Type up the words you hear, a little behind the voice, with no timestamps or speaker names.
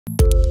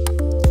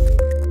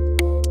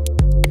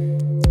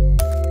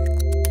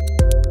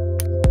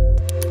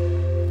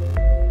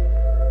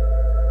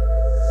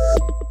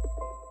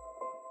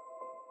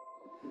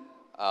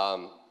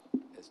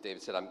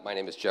David said, my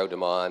name is Joe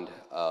DeMond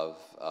of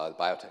the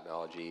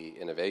Biotechnology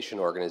Innovation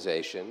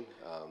Organization.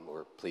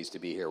 We're pleased to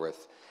be here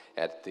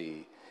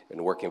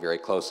and working very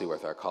closely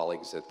with our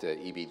colleagues at the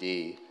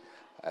EBD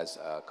as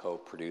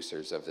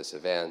co-producers of this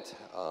event.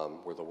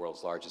 We're the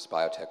world's largest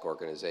biotech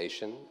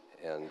organization,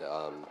 and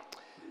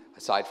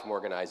aside from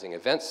organizing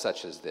events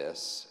such as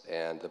this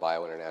and the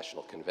Bio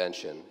International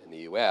Convention in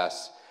the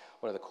US,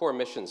 one of the core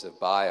missions of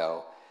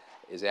Bio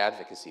is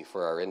advocacy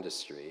for our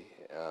industry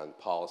and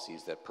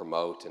policies that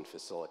promote and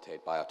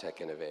facilitate biotech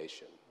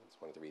innovation.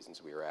 That's one of the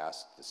reasons we were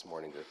asked this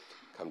morning to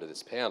come to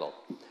this panel.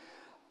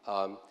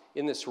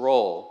 In this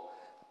role,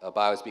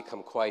 Bio has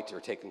become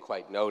taken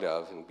quite note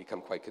of and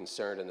become quite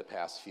concerned in the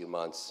past few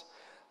months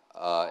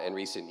and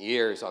recent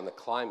years on the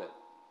climate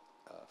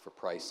for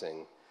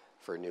pricing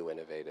for new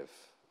innovative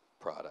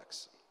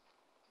products.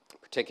 In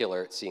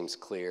particular, it seems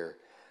clear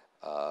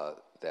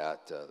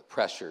that the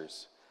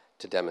pressures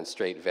to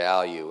demonstrate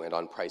value and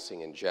on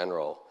pricing in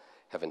general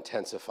have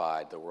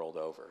intensified the world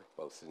over,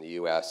 both in the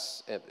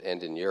US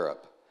and in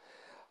Europe.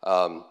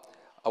 I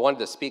wanted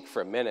to speak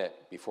for a minute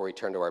before we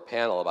turn to our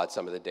panel about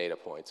some of the data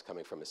points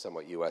coming from a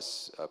somewhat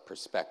US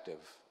perspective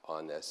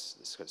on this.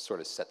 This could sort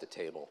of set the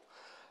table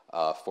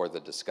for the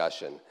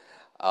discussion.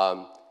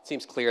 It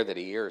seems clear that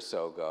a year or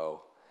so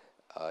ago,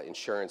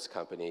 insurance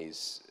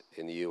companies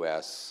in the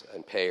US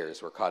and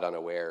payers were caught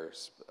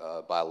unawares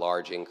by a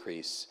large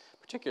increase,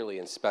 particularly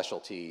in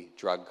specialty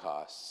drug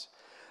costs.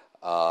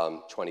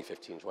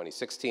 2015,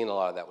 2016, a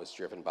lot of that was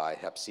driven by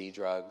Hep C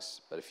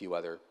drugs, but a few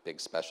other big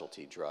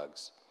specialty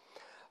drugs,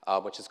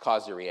 which has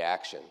caused a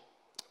reaction,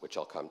 which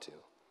I'll come to.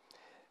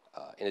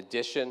 In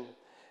addition,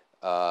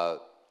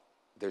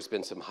 there's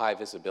been some high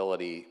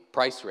visibility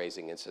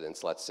price-raising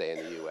incidents, let's say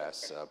in the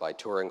US, by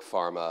Turing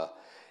Pharma,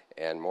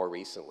 and more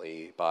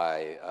recently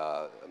by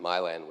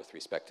Mylan with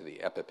respect to the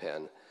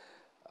EpiPen.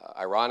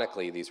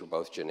 Ironically, these were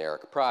both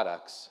generic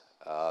products,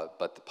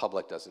 but the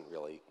public doesn't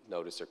really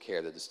notice or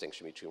care the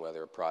distinction between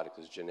whether a product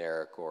is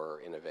generic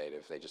or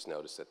innovative. They just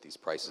notice that these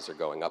prices are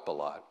going up a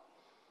lot.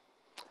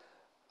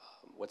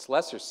 What's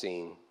lesser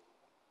seen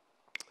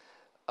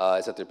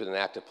is that there's been an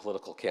active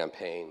political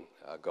campaign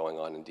going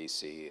on in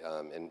DC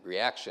in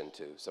reaction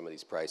to some of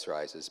these price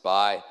rises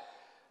by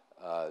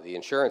the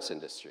insurance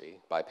industry,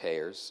 by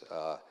payers,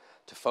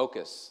 to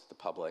focus the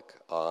public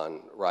on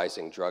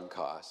rising drug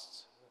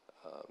costs.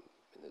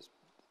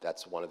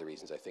 That's one of the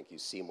reasons I think you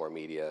see more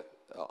media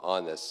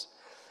on this.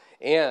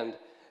 And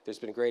there's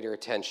been greater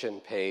attention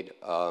paid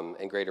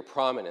and greater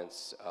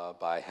prominence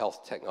by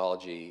health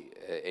technology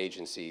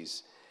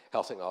agencies,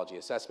 health technology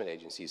assessment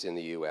agencies in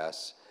the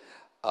US,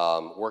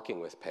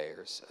 working with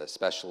payers,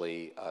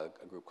 especially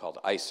a group called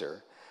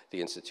ICER, the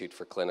Institute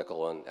for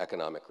Clinical and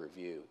Economic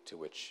Review, to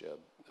which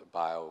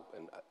Bio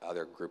and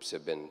other groups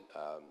have been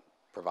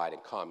providing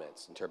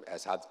comments in terms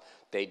as how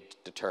they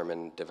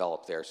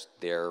develop their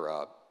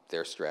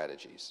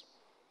strategies.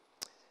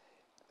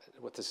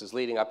 What this is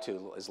leading up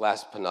to is,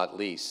 last but not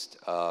least,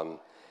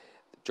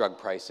 drug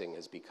pricing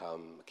has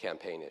become a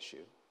campaign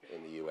issue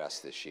in the US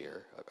this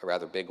year, a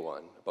rather big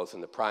one, both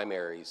in the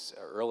primaries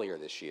earlier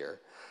this year,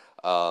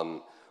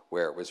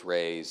 where it was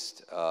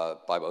raised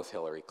by both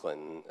Hillary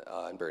Clinton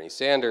and Bernie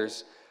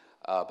Sanders,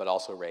 but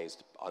also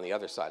raised on the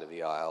other side of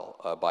the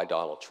aisle by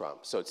Donald Trump.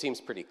 So it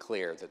seems pretty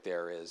clear that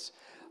there is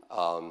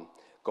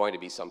going to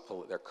be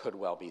there could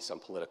well be some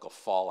political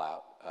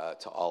fallout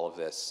to all of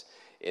this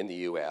in the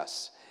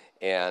US.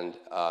 And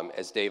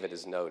as David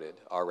has noted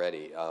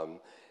already,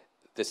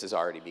 this has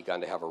already begun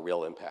to have a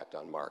real impact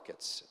on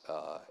markets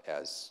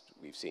as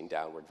we've seen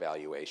downward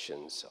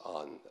valuations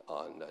on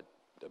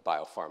the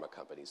biopharma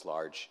companies,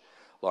 large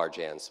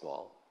and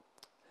small.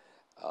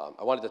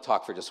 I wanted to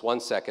talk for just 1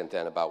 second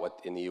then about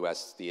what in the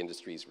US the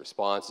industry's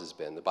response has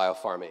been. The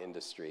biopharma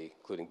industry,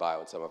 including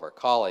Bio and some of our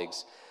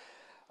colleagues,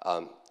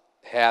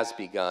 has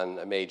begun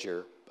a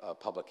major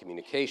public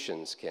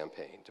communications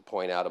campaign to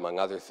point out, among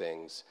other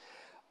things,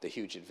 the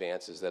huge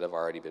advances that have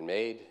already been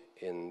made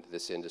in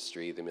this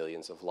industry, the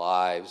millions of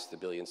lives, the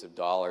billions of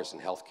dollars in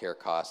healthcare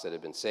costs that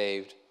have been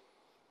saved,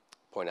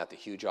 point out the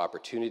huge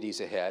opportunities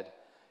ahead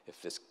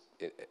if this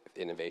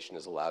innovation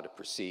is allowed to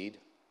proceed,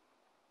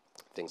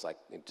 things like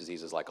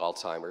diseases like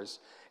Alzheimer's,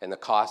 and the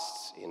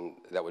costs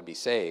that would be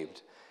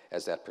saved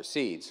as that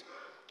proceeds.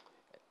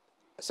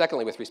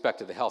 Secondly, with respect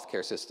to the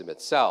healthcare system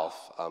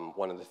itself,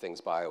 one of the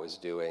things Bio is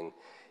doing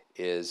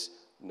is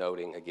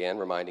noting, again,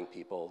 reminding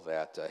people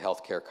that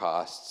healthcare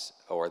costs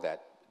or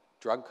that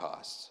drug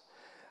costs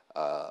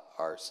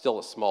are still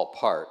a small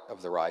part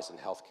of the rise in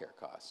healthcare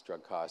costs.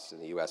 Drug costs in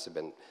the US have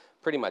been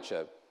pretty much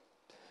a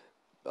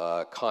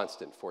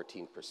constant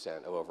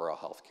 14% of overall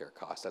healthcare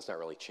costs. That's not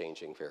really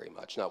changing very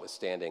much,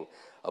 notwithstanding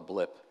a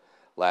blip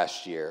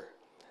last year.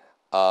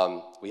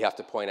 We have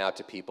to point out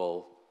to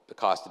people the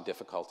cost and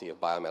difficulty of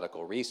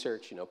biomedical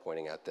research,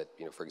 pointing out that,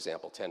 for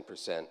example,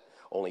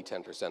 only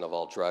 10% of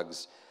all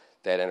drugs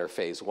that enter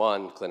phase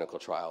 1 clinical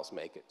trials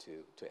make it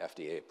to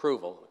FDA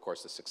approval. Of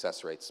course, the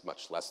success rate's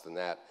much less than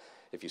that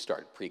if you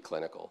start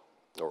preclinical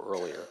or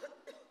earlier.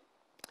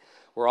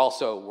 We're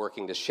also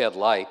working to shed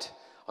light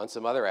on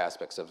some other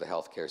aspects of the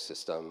healthcare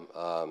system,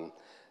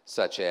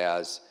 such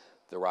as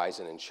the rise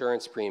in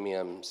insurance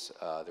premiums,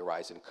 the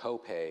rise in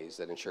co-pays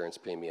that insurance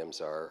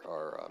premiums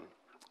are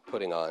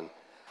putting on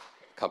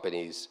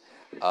companies,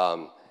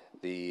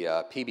 the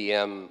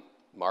PBM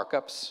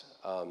markups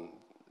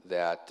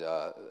that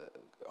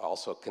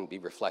also can be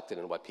reflected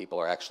in what people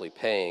are actually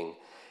paying,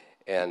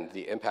 and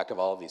the impact of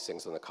all of these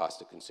things on the cost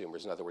to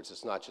consumers. In other words,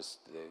 it's not just,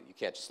 you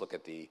can't just look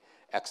at the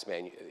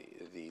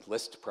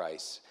list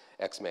price,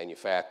 X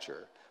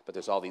manufacturer, but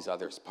there's all these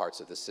other parts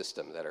of the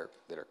system that are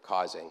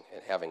causing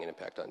and having an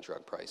impact on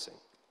drug pricing.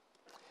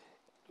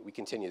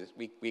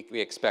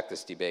 We expect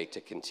this debate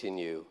to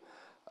continue,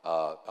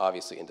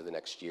 obviously, into the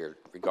next year,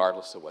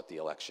 regardless of what the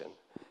election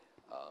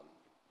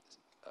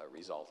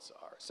results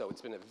are. So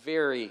it's been a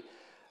very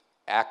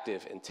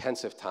active,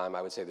 intensive time.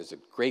 I would say there's a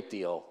great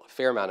deal, a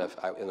fair amount of,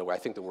 I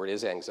think the word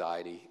is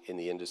anxiety in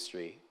the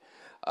industry,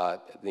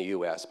 in the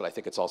US, but I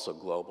think it's also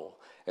global.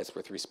 It's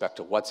with respect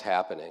to what's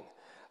happening,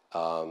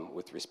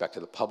 with respect to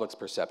the public's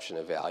perception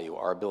of value,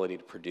 our ability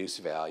to produce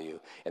value,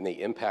 and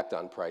the impact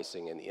on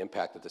pricing and the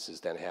impact that this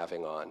is then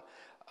having on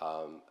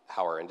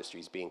how our industry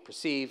is being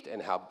perceived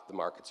and how the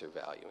markets are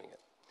valuing it.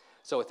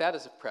 So with that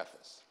as a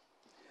preface,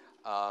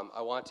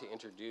 I want to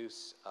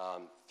introduce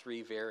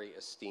three very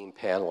esteemed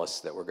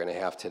panelists that we're going to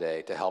have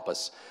today to help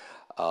us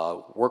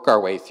work our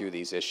way through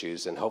these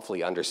issues and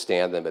hopefully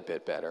understand them a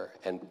bit better,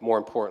 and more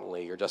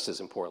importantly, or just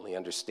as importantly,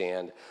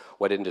 understand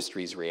what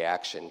industry's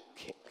reaction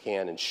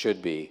can and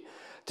should be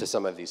to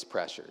some of these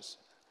pressures,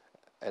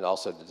 and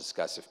also to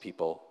discuss if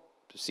people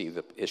see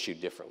the issue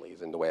differently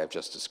than the way I've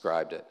just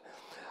described it.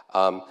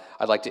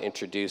 I'd like to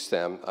introduce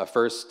them.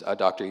 First,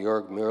 Dr.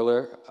 Jörg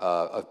Müller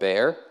of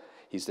Bayer.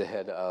 He's the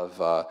head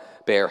of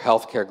Bayer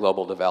Healthcare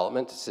Global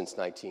Development since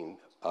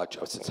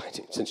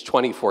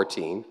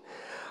 2014.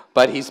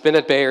 But he's been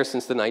at Bayer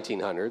since the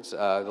 1900s.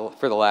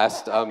 For the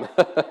last,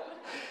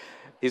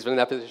 he's been in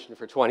that position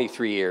for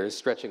 23 years,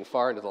 stretching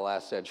far into the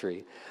last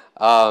century,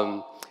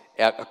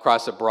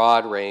 across a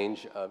broad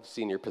range of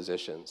senior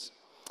positions.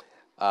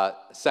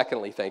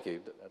 Secondly, thank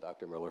you,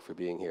 Dr. Müller, for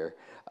being here.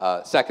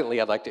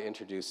 Secondly, I'd like to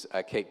introduce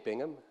Kate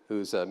Bingham,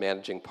 who's a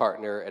managing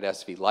partner at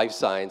SV Life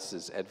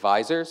Sciences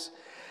Advisors.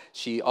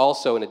 She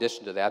also, in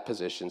addition to that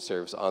position,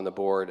 serves on the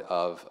board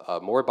of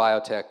more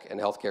biotech and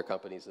healthcare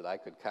companies that I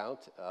could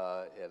count.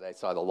 And I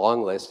saw the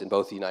long list in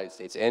both the United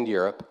States and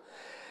Europe,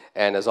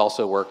 and has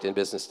also worked in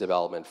business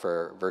development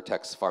for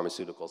Vertex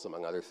Pharmaceuticals,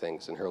 among other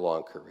things, in her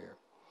long career.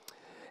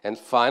 And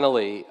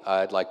finally,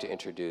 I'd like to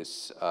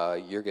introduce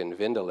Jürgen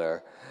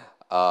Windeler,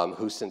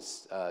 who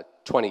since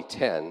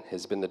 2010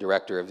 has been the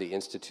director of the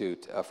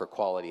Institute for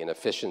Quality and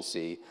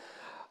Efficiency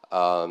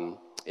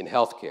in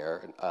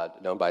healthcare,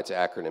 known by its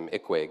acronym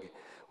IQWiG,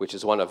 which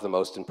is one of the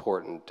most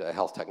important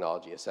health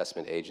technology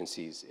assessment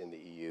agencies in the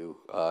EU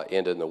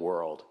and in the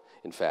world,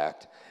 in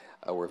fact.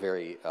 We're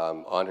very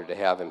honored to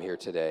have him here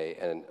today.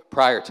 And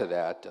prior to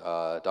that,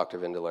 Dr.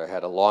 Windeler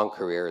had a long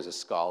career as a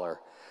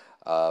scholar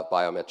of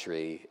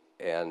biometry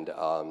and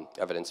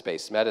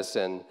evidence-based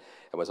medicine,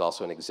 and was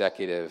also an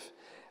executive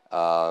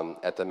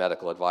at the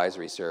Medical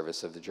Advisory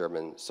Service of the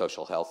German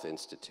Social Health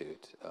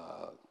Institute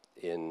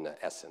in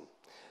Essen.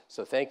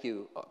 So thank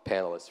you,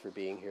 panelists, for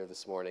being here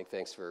this morning.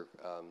 Thanks for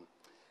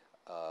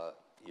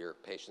your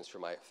patience for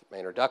my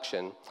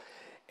introduction.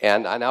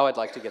 And now I'd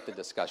like to get the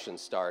discussion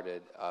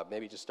started.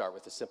 Maybe just start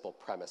with a simple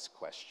premise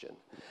question.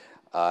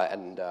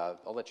 I'll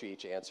let you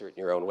each answer it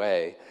in your own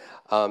way.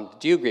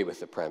 Do you agree with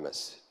the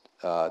premise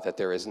that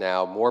there is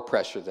now more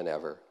pressure than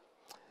ever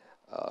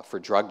for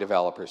drug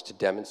developers to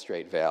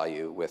demonstrate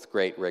value with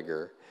great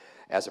rigor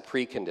as a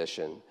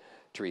precondition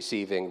to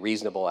receiving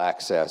reasonable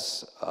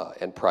access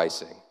and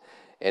pricing?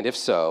 And if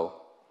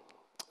so,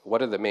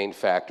 what are the main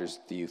factors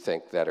do you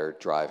think that are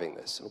driving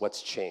this? And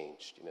what's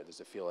changed? You know, there's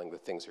a feeling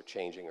that things are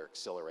changing or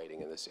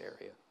accelerating in this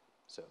area.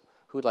 So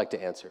who would like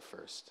to answer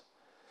first?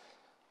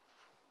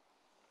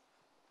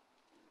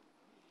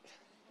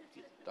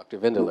 Dr.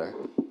 Windeler.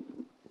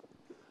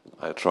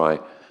 I'll try.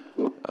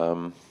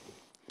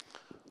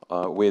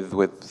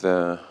 With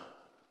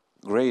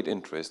great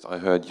interest, I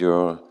heard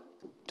your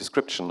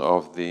description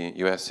of the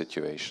US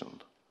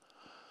situation.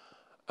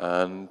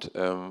 And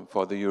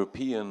for the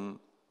European,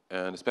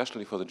 and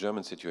especially for the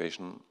German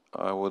situation,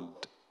 I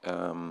would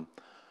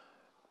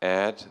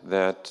add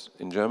that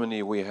in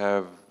Germany we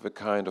have a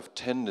kind of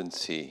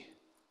tendency,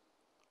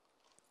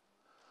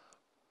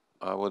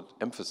 I would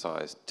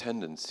emphasize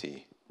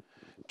tendency,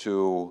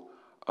 to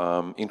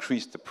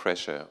increase the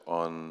pressure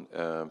on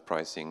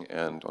pricing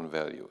and on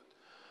value.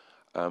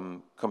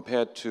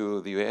 Compared to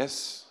the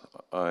US,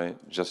 I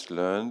just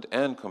learned,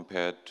 and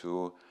compared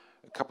to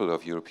a couple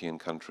of European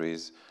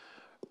countries,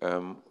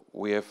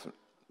 we have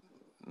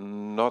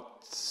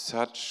not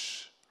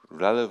such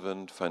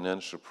relevant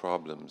financial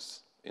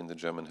problems in the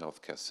German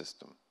healthcare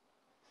system,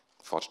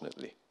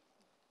 fortunately.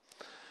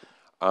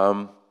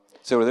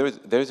 So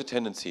there is a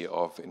tendency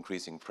of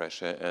increasing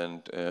pressure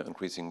and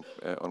increasing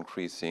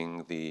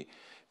the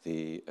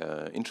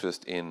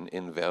interest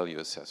in value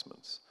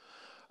assessments.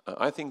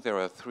 I think there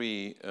are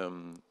three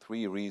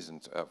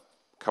reasons,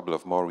 couple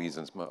of more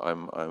reasons.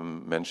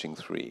 I'm mentioning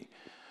three.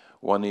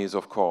 One is,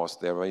 of course,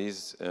 there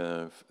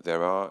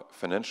are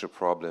financial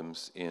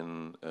problems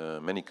in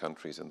many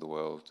countries in the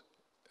world,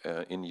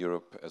 in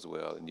Europe as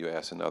well, in the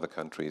US and other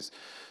countries.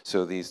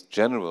 So these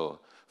general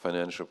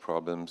financial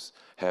problems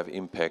have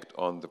impact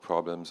on the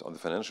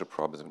financial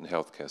problems in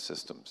healthcare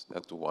systems.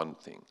 That's the one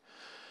thing.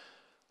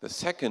 The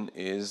second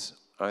is,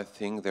 I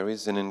think there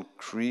is an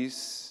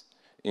increase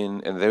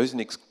and there is an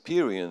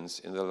experience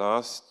in the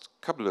last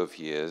couple of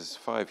years,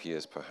 5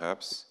 years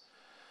perhaps,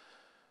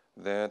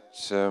 that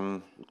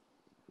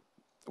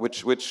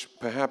which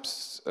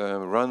perhaps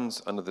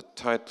runs under the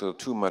title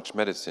 "Too Much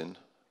Medicine."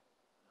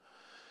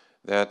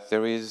 That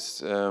there is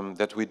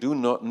that we do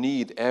not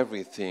need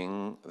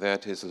everything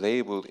that is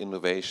labeled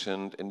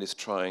innovation and is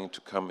trying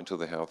to come into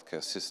the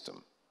healthcare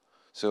system.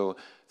 So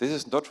this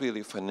is not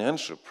really a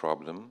financial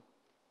problem.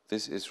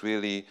 This is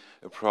really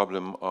a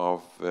problem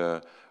of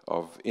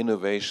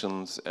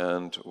innovations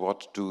and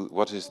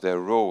what is their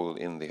role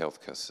in the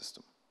healthcare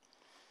system.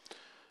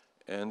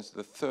 And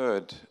the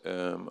third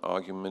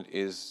argument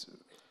is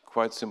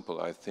quite simple,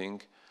 I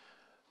think.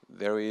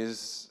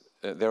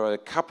 There are a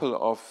couple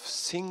of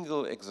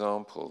single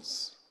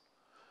examples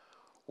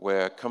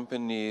where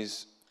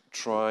companies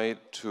try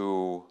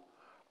to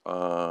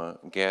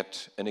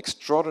get an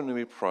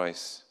extraordinary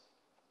price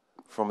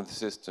from the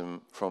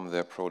system from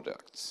their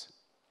products.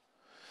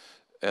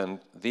 And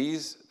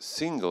these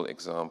single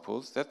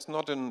examples, that's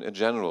not a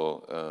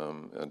general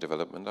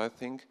development, I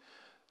think.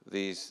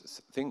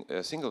 These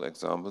single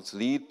examples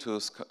lead to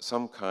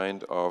some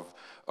kind of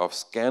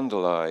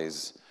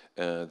scandalize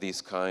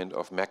these kind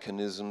of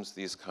mechanisms,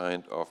 these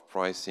kind of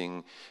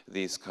pricing,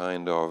 these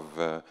kind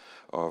of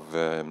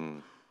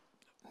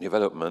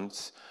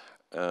developments.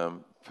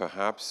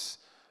 Perhaps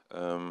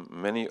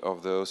many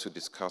of those who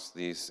discuss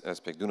these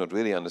aspects do not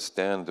really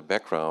understand the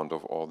background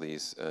of all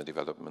these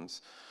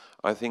developments.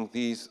 I think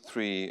these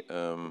three,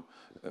 to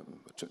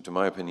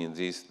my opinion,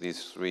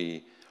 these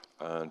three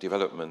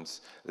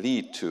developments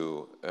lead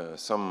to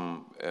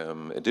some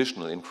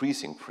additional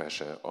increasing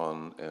pressure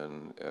on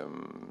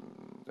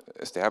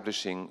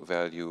establishing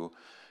value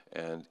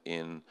and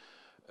in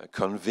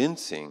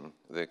convincing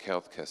the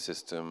healthcare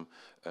system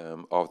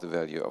of the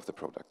value of the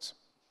products.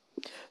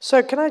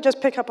 So can I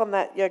just pick up on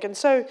that, Jürgen?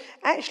 So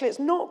actually it's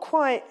not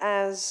quite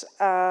as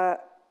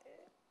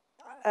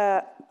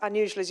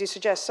unusual as you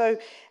suggest. So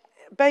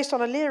based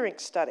on a Leerink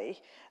study,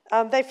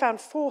 they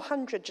found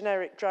 400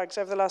 generic drugs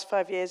over the last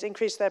 5 years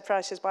increased their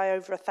prices by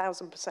over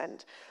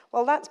 1,000%.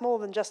 Well, that's more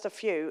than just a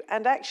few.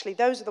 And actually,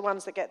 those are the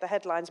ones that get the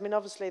headlines. I mean,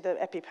 obviously, the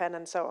EpiPen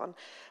and so on.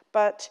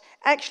 But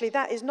actually,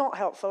 that is not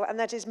helpful, and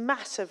that is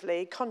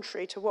massively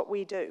contrary to what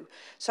we do.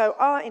 So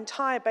our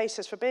entire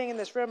basis for being in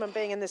this room and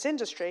being in this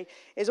industry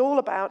is all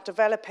about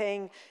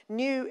developing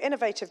new,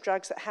 innovative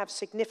drugs that have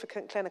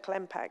significant clinical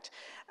impact.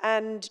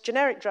 And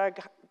generic drug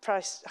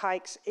price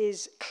hikes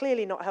is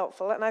clearly not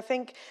helpful. And I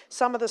think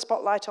some of the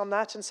spotlight on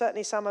that, and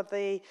certainly some of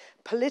the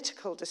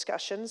political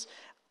discussions,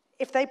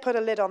 if they put a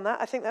lid on that,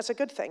 I think that's a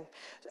good thing.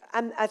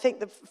 And I think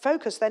the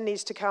focus then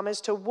needs to come as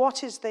to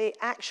what is the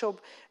actual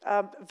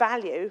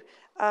value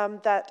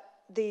that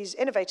these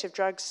innovative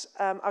drugs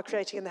are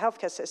creating in the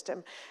healthcare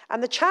system.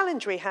 And the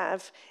challenge we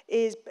have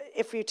is,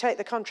 if you take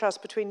the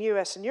contrast between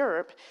US and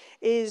Europe,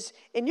 is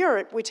in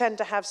Europe we tend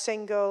to have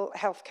single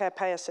healthcare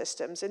payer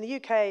systems. In the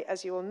UK,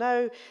 as you all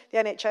know, the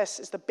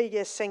NHS is the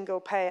biggest single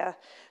payer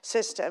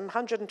system,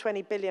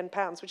 120 billion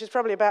pounds, which is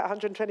probably about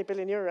 120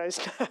 billion euros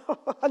now,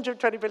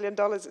 $120 billion,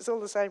 it's all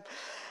the same.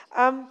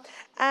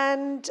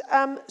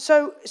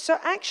 So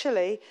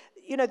actually,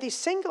 you know, these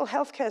single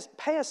healthcare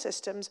payer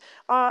systems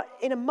are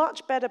in a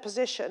much better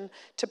position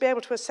to be able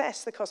to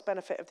assess the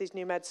cost-benefit of these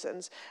new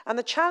medicines. And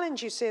the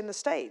challenge you see in the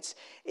States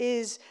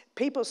is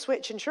people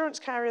switch insurance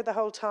carrier the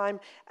whole time,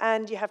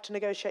 and you have to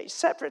negotiate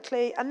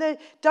separately. And there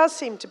does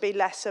seem to be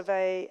less of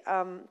a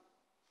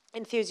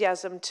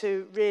enthusiasm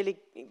to really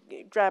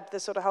grab the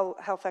sort of whole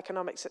health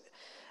economics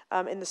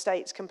in the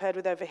States compared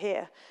with over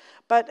here.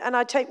 And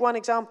I take one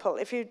example.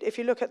 If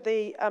you look at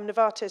the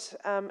Novartis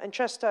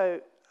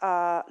Entresto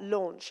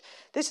launch.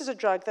 This is a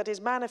drug that is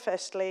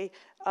manifestly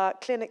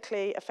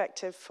clinically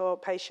effective for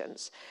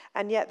patients,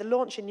 and yet the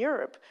launch in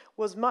Europe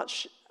was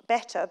much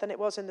better than it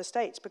was in the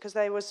States because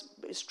there was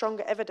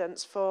stronger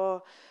evidence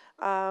for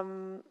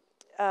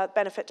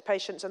benefit to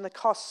patients and the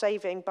cost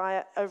saving by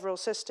an overall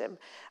system.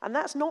 And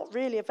that's not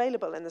really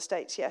available in the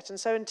States yet. And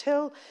so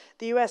until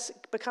the US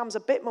becomes a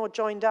bit more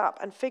joined up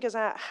and figures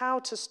out how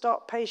to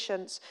stop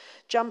patients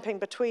jumping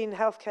between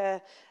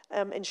healthcare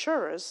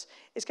insurers,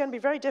 it's going to be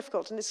very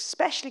difficult, and it's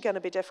especially going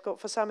to be difficult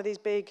for some of these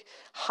big,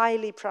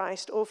 highly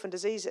priced orphan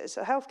diseases.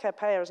 A healthcare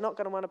payer is not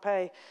going to want to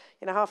pay,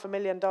 you know,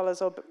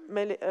 $500,000 or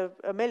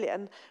 $1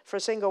 million for a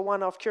single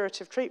one-off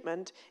curative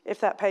treatment if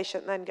that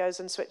patient then goes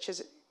and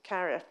switches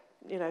carrier,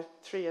 you know,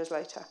 3 years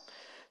later.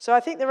 So I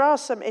think there are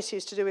some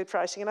issues to do with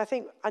pricing, and I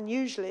think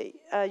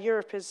unusually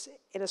Europe is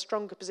in a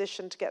stronger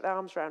position to get their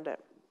arms around it.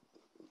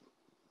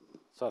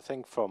 So I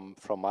think from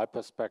my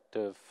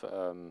perspective,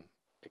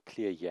 a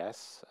clear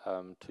yes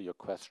to your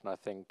question. I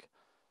think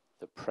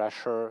the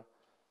pressure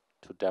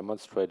to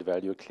demonstrate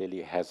value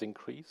clearly has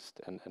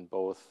increased, and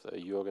both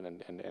Jürgen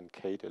and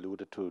Kate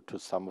alluded to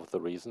some of the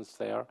reasons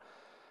there.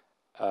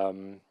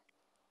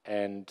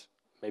 And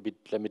maybe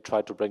let me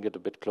try to bring it a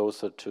bit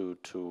closer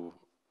to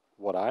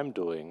what I'm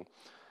doing.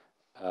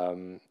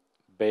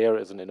 Bayer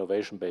is an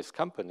innovation-based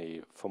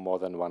company for more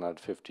than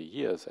 150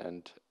 years,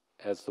 and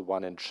as the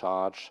one in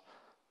charge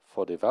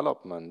for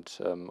development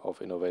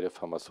of innovative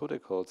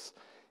pharmaceuticals,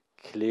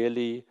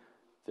 clearly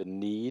the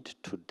need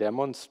to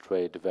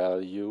demonstrate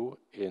value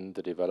in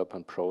the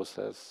development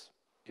process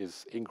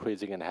is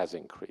increasing and has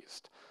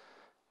increased.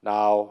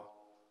 Now,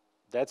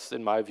 that's,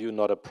 in my view,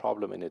 not a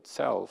problem in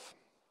itself.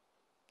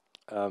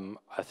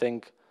 I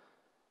think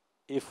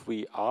if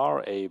we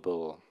are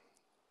able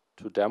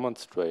to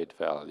demonstrate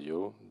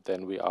value,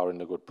 then we are in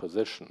a good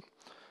position.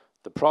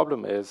 The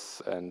problem is,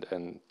 and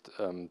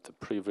the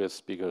previous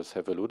speakers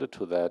have alluded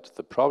to that,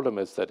 the problem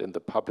is that in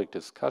the public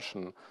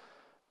discussion,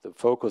 the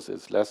focus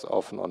is less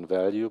often on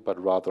value, but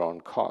rather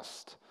on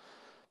cost.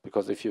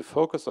 Because if you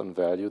focus on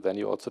value, then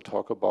you also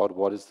talk about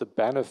what is the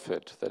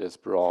benefit that is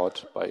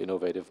brought by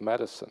innovative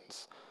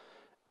medicines.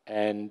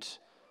 And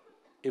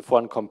if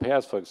one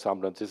compares, for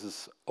example, and this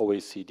is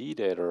OECD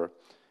data,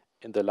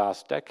 in the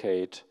last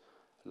decade,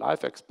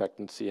 life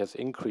expectancy has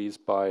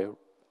increased by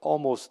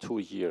almost 2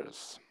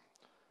 years.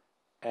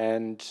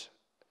 And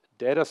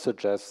data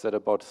suggests that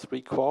about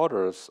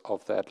 3/4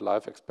 of that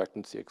life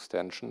expectancy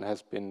extension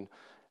has been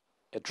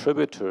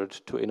attributed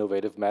to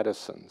innovative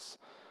medicines.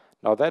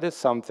 Now, that is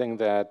something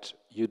that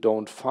you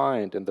don't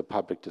find in the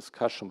public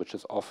discussion, which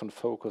is often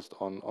focused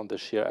on the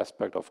sheer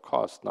aspect of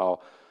cost. Now,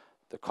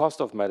 the cost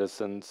of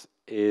medicines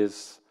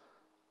is,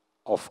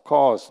 of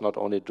course, not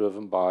only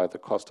driven by the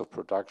cost of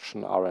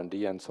production,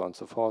 R&D, and so on and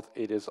so forth,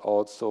 it is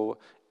also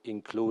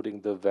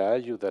including the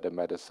value that a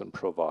medicine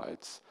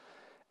provides.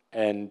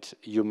 And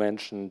you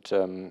mentioned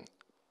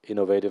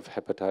innovative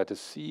hepatitis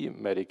C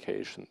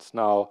medications.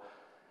 Now,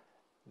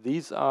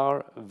 these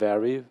are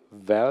very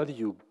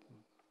value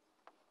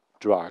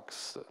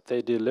drugs.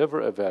 They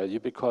deliver a value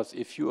because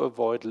if you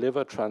avoid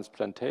liver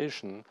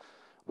transplantation,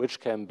 which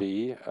can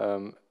be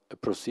a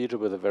procedure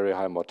with a very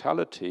high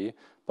mortality,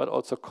 but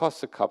also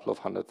costs a couple of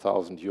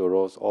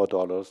 €100,000 or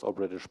dollars or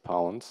British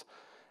pounds.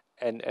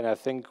 And I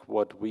think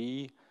what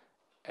we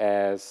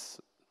as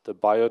the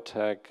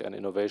biotech and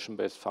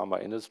innovation-based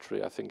pharma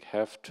industry, I think,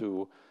 have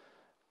to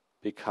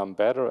become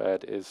better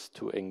at is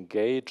to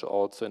engage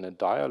also in a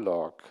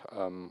dialogue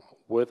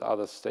with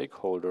other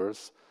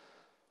stakeholders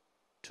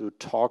to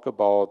talk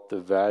about the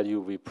value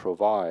we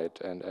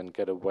provide and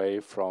get away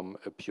from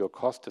a pure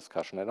cost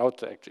discussion. And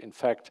also, in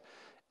fact,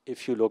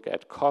 if you look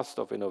at cost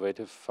of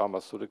innovative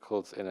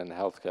pharmaceuticals in a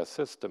healthcare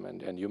system,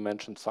 and you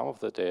mentioned some of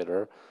the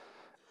data,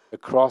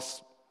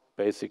 across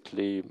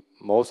basically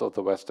most of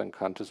the Western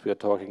countries, we are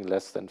talking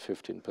less than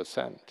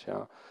 15%.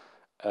 Yeah?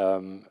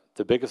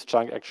 The biggest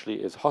chunk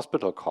actually is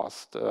hospital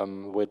cost,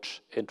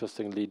 which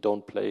interestingly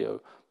don't play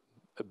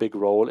a big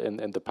role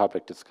in the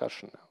public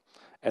discussion.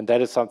 And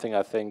that is something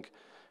I think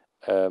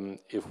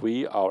if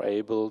we are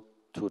able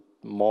to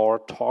more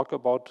talk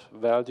about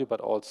value, but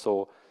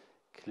also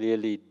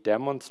clearly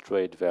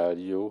demonstrate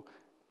value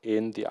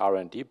in the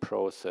R&D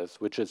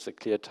process, which is a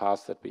clear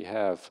task that we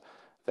have,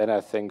 then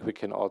I think we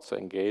can also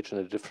engage in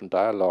a different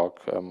dialogue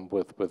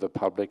with the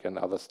public and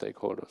other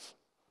stakeholders.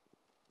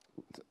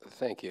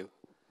 Thank you.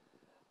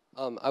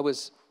 I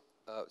was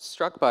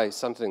struck by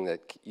something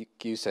that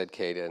you said,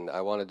 Kate, and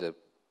I wanted to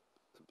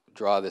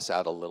draw this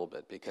out a little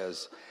bit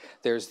because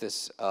there's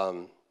this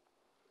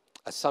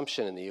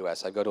assumption in the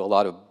US. I go to a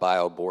lot of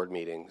bio board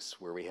meetings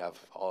where we have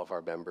all of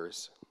our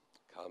members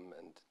come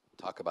and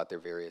talk about their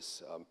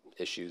various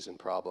issues and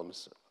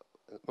problems,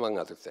 among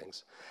other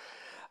things.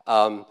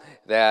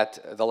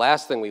 That the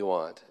last thing we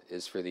want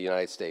is for the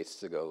United States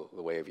to go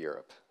the way of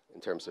Europe in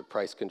terms of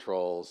price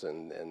controls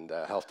and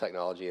health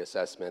technology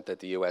assessment, that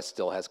the US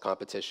still has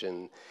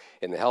competition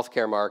in the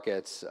healthcare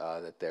markets,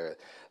 that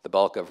the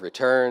bulk of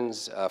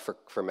returns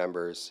for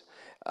members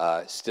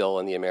still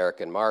in the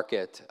American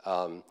market.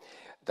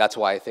 That's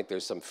why I think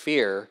there's some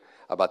fear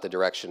about the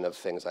direction of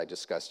things I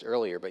discussed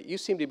earlier. But you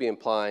seem to be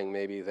implying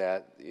maybe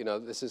that, you know,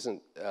 this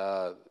isn't,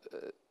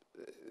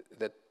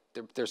 that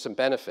there's some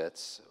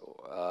benefits,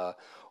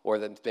 or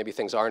that maybe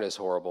things aren't as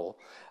horrible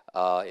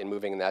in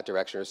moving in that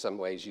direction. Or some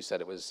ways you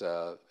said it was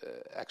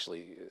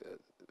actually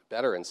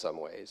better in some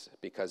ways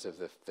because of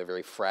the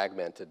very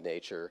fragmented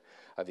nature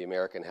of the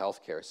American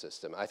healthcare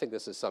system. I think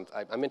this is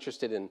something, I'm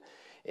interested in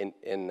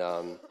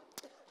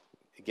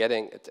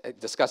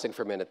discussing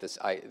for a minute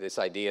this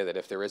idea that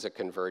if there is a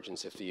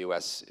convergence, if the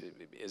US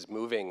is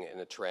moving in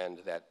a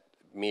trend that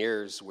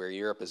mirrors where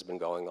Europe has been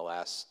going the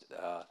last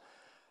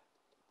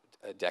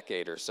a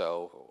decade or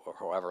so, or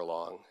however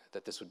long,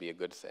 that this would be a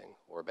good thing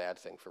or a bad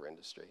thing for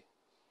industry.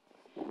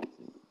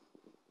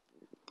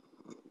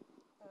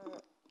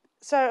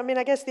 So, I mean,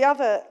 I guess the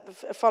other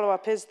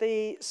follow-up is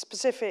the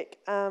specific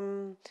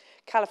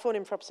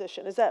Californian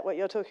proposition. Is that what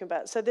you're talking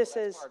about? So this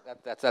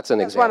that's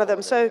an example. One of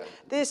them. So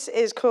this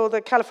is called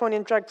the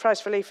Californian Drug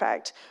Price Relief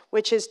Act,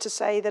 which is to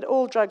say that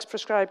all drugs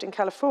prescribed in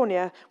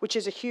California, which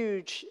is a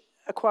huge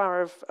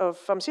acquirer of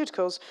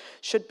pharmaceuticals,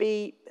 should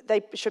pay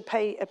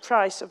a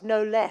price of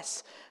no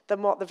less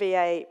than what the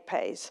VA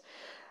pays.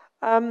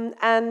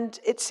 And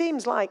it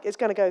seems like it's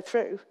going to go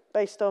through,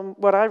 based on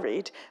what I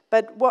read.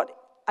 But what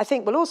I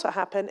think will also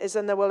happen is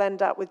then there will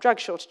end up with drug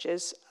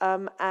shortages,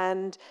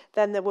 and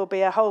then there will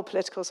be a whole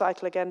political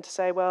cycle again to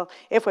say, well,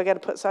 if we're going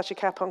to put such a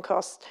cap on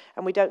costs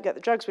and we don't get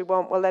the drugs we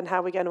want, well, then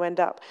how are we going to end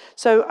up?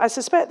 So I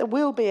suspect there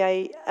will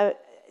be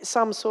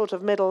some sort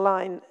of middle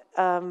line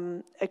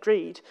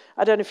agreed.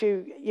 I don't know if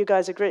you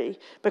guys agree,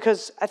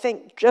 because I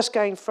think just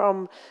going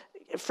from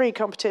free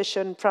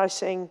competition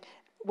pricing,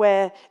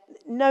 where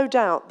no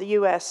doubt the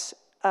US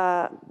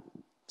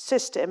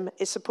system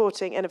is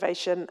supporting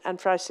innovation and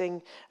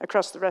pricing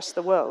across the rest of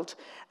the world.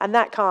 And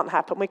that can't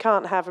happen. We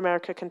can't have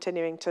America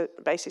continuing to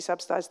basically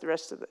subsidize the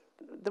rest of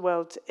the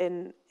world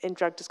in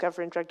drug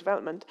discovery and drug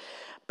development.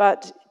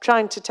 But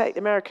trying to take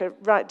America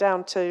right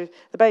down to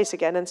the base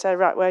again and say,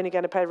 right, we're only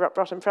going to pay rock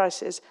bottom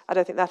prices, I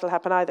don't think that'll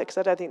happen either, because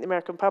I don't think the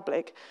American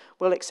public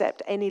will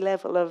accept any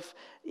level of,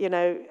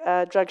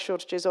 drug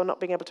shortages or not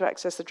being able to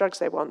access the drugs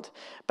they want.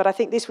 But I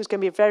think this was going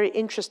to be a very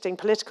interesting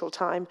political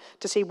time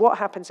to see what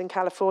happens in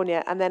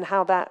California and then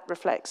how that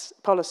reflects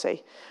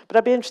policy. But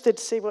I'd be interested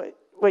to see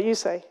what you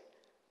say,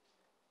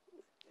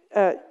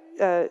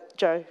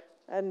 Joe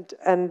and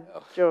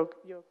Georg.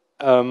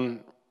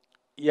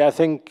 Yeah, I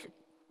think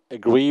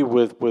agree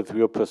with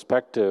your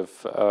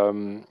perspective.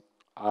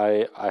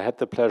 I had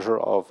the pleasure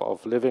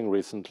of living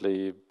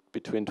recently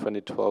between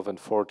 2012 and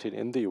 2014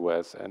 in the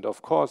US, and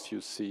of course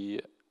you see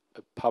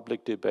a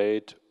public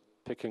debate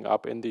picking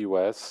up in the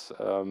US,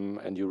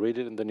 and you read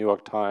it in the New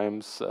York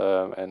Times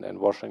and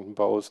Washington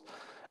Post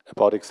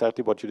about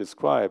exactly what you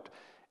described.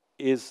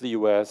 Is the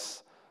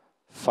US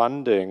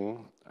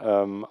funding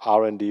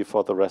R&D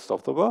for the rest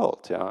of the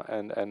world? Yeah,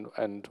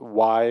 and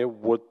why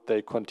would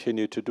they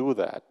continue to do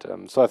that?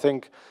 So I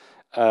think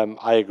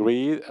I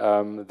agree.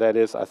 That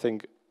is, I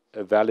think,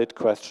 a valid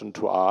question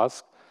to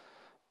ask,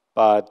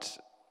 but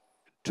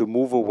to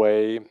move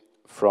away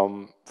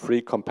from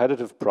free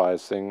competitive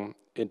pricing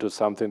into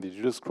something that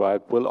you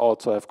described will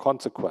also have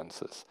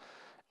consequences.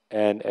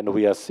 And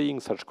we are seeing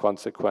such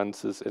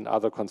consequences in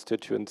other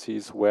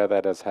constituencies where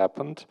that has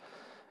happened.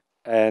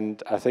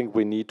 And I think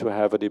we need to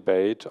have a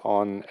debate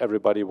on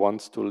everybody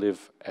wants to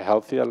live a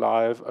healthier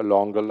life, a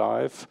longer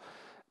life,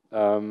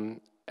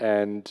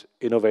 and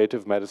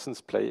innovative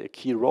medicines play a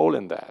key role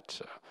in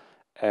that.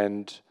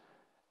 And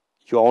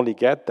you only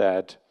get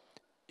that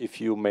if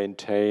you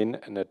maintain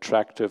an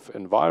attractive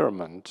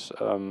environment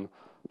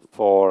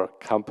for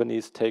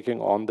companies taking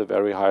on the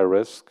very high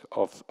risk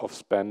of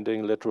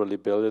spending literally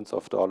billions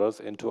of dollars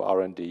into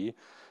R&D.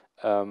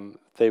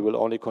 They will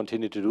only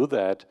continue to do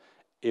that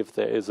if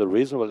there is a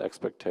reasonable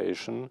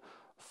expectation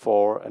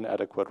for an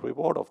adequate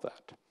reward of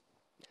that.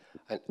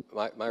 And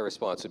my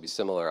response would be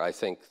similar. I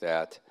think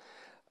that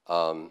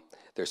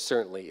there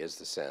certainly is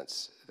the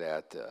sense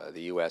that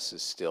the US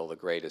is still the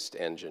greatest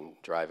engine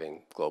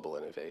driving global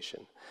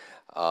innovation.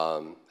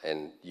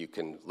 And you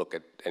can look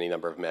at any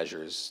number of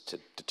measures to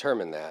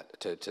determine that,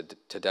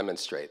 to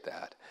demonstrate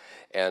that.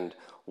 And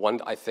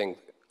I think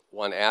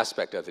one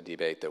aspect of the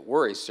debate that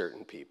worries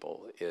certain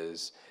people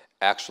is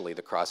actually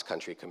the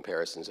cross-country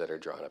comparisons that are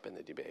drawn up in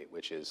the debate,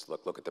 which is,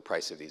 look at the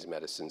price of these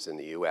medicines in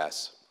the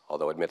US,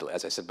 although admittedly,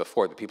 as I said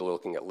before, the people are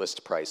looking at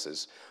list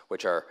prices,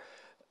 which are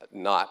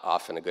not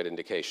often a good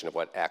indication of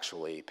what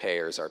actually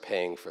payers are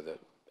paying for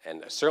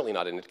and certainly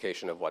not an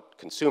indication of what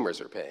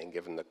consumers are paying,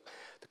 given the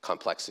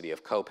complexity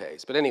of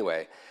copays. But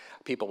anyway,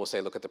 people will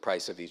say, look at the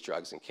price of these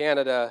drugs in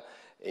Canada,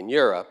 in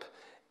Europe,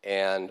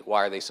 and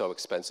why are they so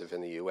expensive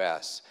in the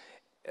US?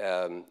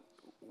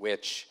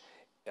 Which,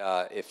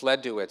 if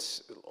led to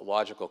its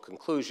logical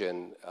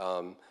conclusion,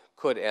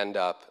 could end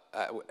up,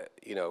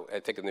 I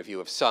think in the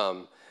view of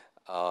some,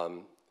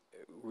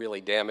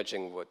 really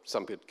damaging what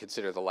some could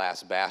consider the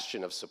last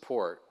bastion of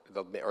support,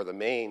 or the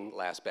main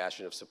last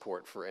bastion of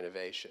support for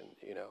innovation.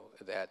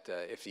 That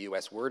if the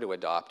US were to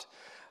adopt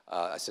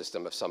a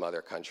system of some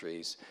other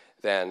countries,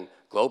 then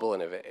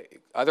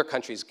other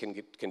countries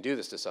can do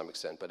this to some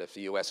extent, but if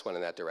the US went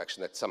in that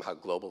direction, that somehow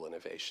global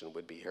innovation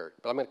would be hurt.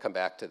 But I'm going to come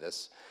back to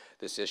this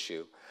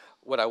issue.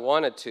 What I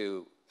wanted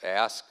to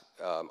ask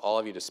all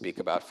of you to speak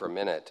about for a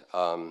minute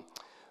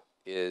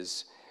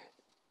is,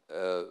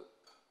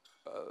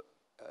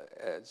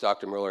 as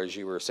Dr. Mueller, as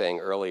you were saying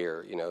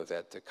earlier,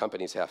 that the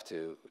companies have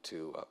to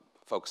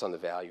focus on the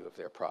value of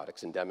their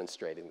products and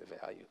demonstrating the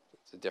value.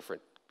 It's a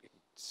different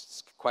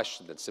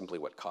question than simply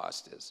what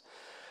cost is.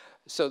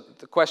 So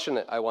the question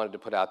that I wanted to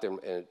put out there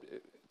and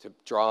to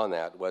draw on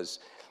that was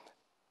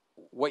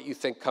what you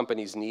think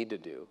companies need to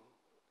do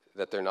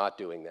that they're not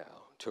doing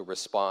now to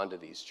respond to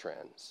these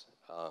trends.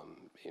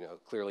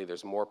 Clearly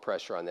there's more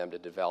pressure on them to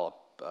develop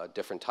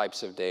different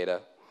types of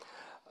data.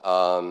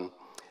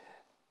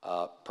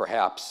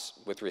 perhaps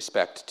with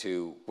respect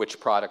to which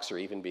products are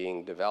even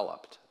being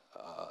developed.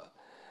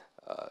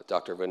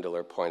 Dr.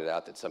 Windler pointed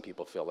out that some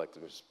people feel like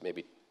there's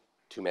maybe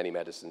too many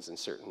medicines in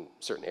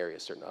certain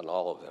areas, not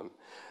all of them.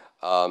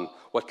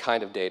 What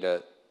kind of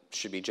data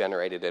should be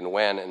generated and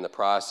when in the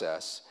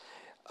process,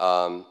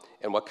 and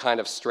what kind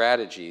of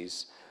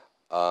strategies,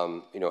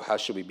 how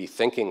should we be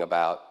thinking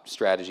about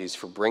strategies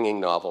for bringing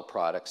novel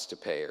products to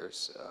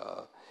payers?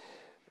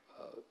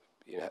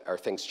 Are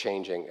things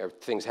changing? Are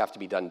things have to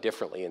be done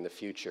differently in the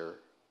future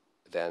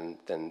than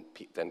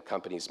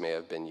companies may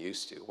have been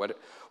used to?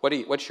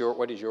 What's your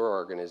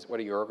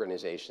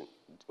organization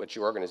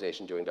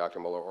doing, Dr.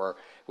 Muller, or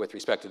with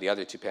respect to the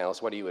other two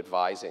panelists, what are you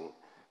advising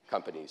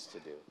companies to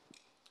do?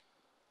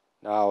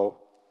 Now,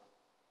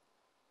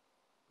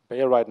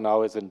 Bayer right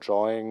now is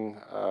enjoying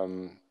a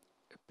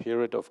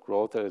period of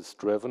growth that is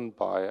driven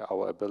by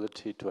our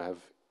ability to have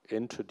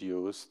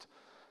introduced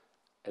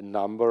a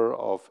number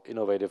of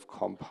innovative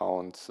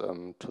compounds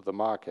to the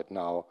market.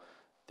 Now,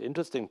 the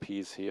interesting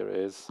piece here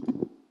is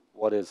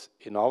what is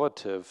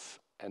innovative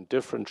and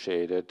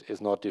differentiated is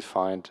not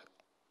defined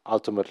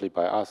ultimately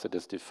by us. It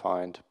is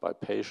defined by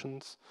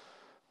patients,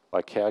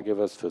 by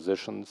caregivers,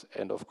 physicians,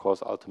 and of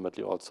course,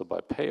 ultimately also by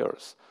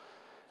payers.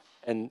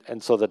 And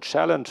so the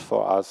challenge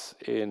for us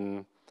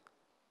in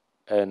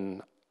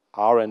an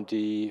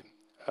R&D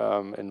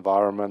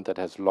environment that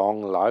has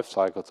long life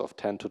cycles of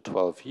 10 to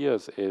 12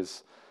 years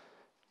is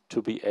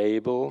to be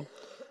able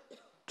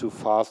to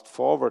fast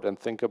forward and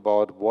think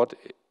about what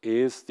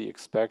is the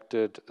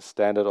expected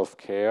standard of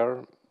care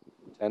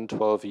 10,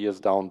 12 years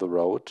down the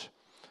road.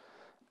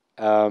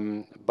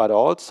 But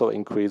also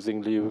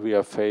increasingly we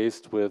are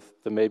faced with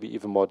the maybe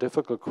even more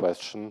difficult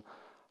question,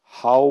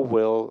 how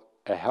will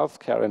a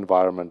healthcare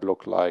environment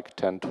look like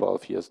 10,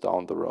 12 years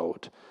down the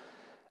road?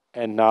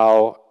 And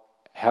now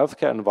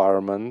healthcare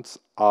environments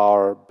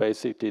are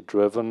basically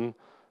driven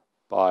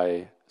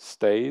by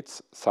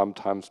states,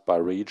 sometimes by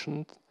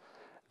regions.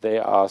 They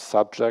are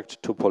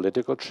subject to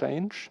political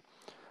change.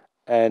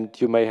 And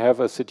you may have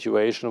a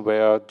situation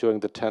where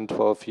during the 10,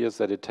 12 years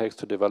that it takes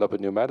to develop a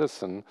new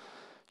medicine,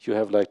 you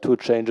have like 2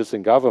 changes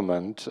in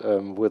government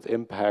with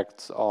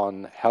impacts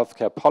on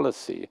healthcare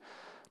policy.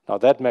 Now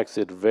that makes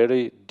it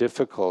very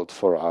difficult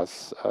for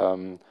us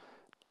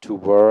to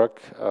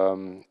work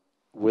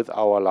with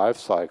our life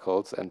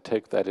cycles and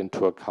take that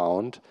into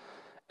account.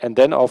 And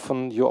then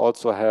often you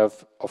also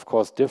have, of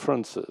course,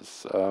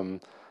 differences.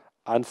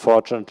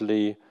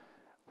 Unfortunately,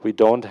 we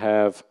don't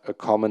have a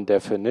common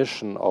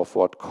definition of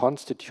what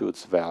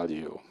constitutes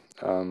value.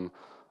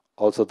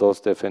 Also, those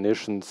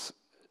definitions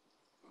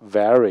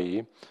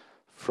vary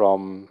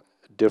from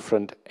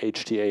different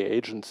HTA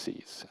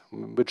agencies,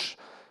 which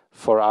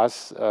for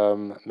us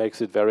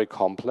makes it very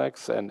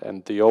complex.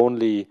 And the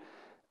only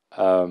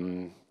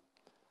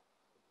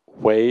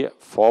way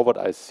forward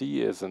I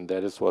see is, and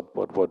that is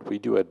what we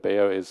do at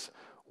Bayer, is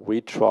we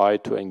try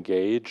to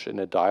engage in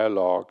a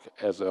dialogue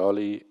as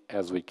early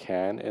as we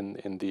can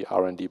in the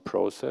R&D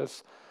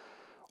process.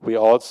 We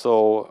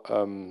also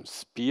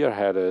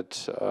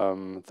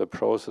spearheaded the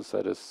process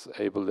that is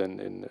able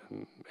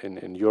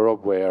in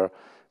Europe, where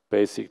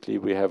basically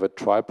we have a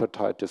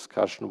tripartite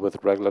discussion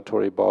with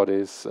regulatory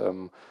bodies,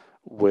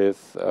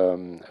 with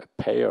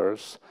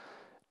payers,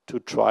 to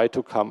try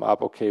to come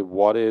up, okay,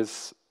 what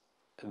is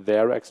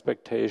their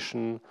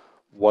expectation,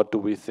 what do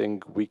we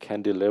think we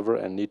can deliver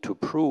and need to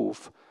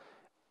prove,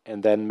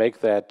 and then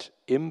make that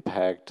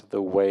impact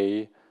the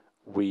way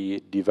we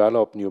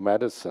develop new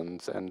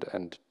medicines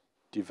and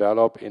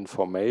develop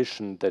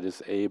information that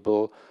is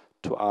able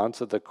to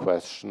answer the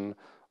question,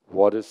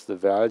 what is the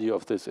value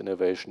of this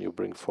innovation you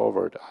bring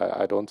forward?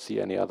 I don't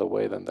see any other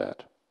way than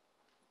that.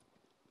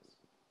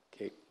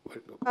 Okay.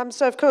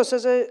 So of course,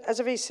 as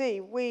a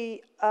VC,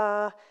 we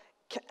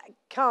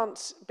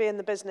can't be in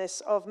the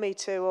business of Me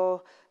Too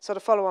or sort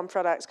of follow-on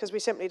products because we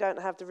simply don't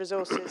have the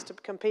resources to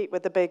compete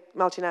with the big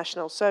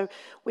multinationals. So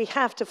we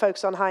have to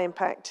focus on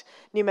high-impact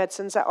new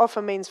medicines. That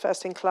often means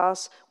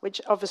first-in-class,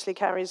 which obviously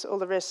carries all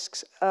the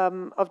risks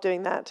of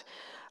doing that.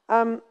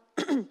 And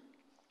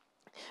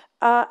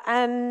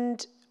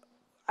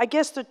I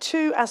guess the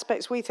 2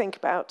 aspects we think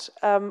about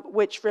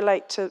which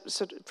relate to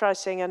sort of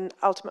pricing and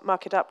ultimate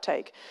market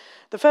uptake.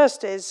 The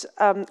first is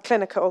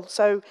clinical.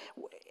 So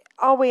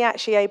are we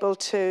actually able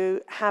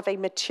to have a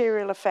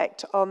material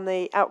effect on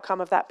the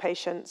outcome of that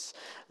patient's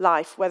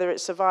life, whether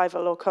it's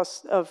survival or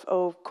cost of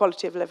or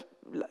quality of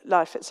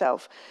life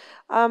itself?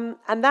 And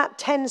that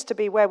tends to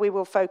be where we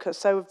will focus.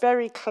 So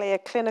very clear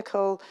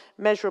clinical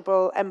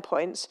measurable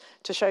endpoints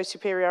to show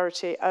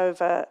superiority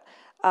over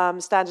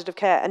standard of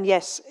care. And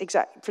yes,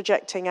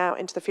 projecting out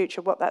into the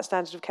future what that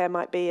standard of care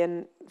might be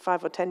in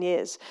 5 or 10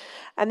 years.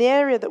 And the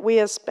area that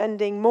we are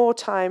spending more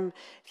time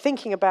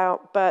thinking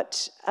about,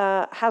 but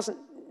hasn't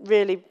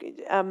really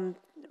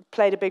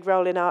played a big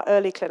role in our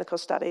early clinical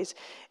studies,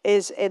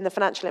 is in the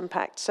financial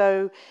impact.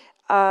 So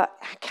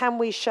can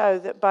we show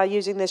that by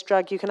using this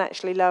drug you can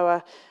actually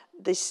lower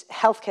this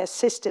healthcare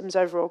system's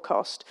overall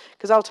cost,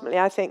 because ultimately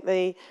I think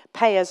the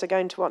payers are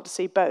going to want to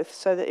see both,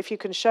 so that if you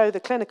can show the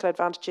clinical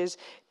advantages,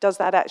 does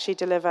that actually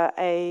deliver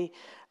a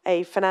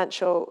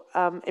financial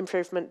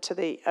improvement to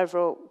the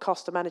overall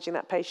cost of managing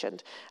that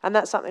patient? And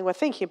that's something we're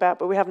thinking about,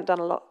 but we haven't done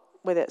a lot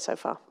with it so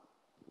far.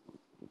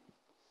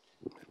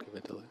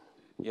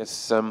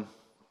 Yes,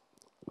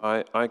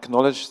 I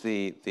acknowledge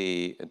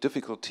the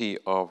difficulty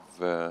of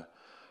a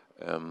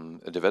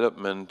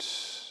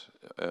development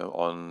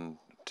on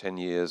 10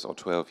 years or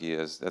 12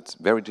 years. That's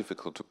very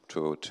difficult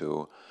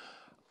to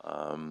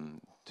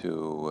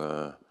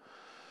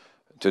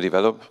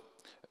develop.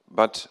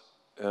 But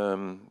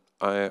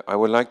I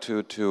would like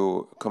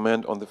to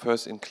comment on the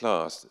first in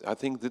class. I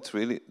think this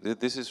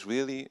is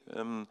really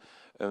a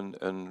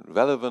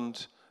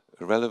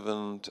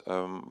relevant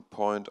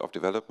point of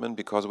development,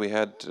 because we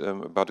had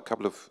about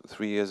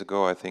 3 years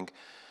ago, I think,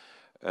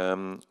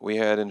 we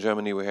had in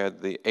Germany, we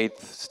had the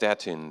 8th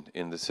statin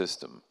in the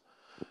system.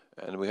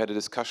 And we had a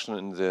discussion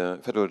in the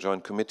Federal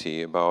Joint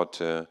Committee about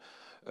the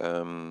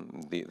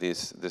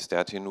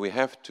statin. We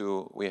have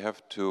to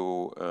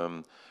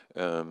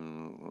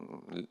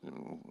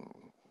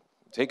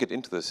take it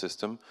into the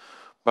system,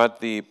 but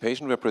the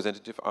patient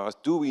representative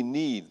asked, do we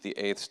need the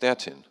 8th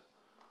statin?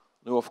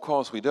 No, of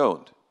course we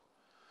don't.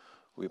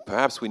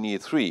 Perhaps we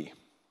need 3.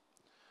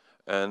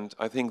 And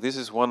I think this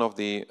is one of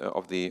the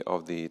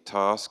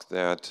tasks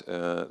that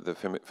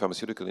the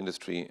pharmaceutical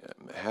industry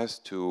has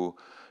to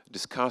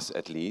discuss,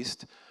 at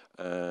least,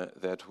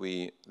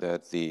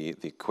 that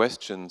the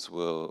questions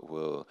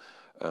will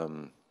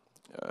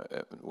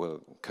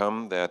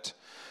come, that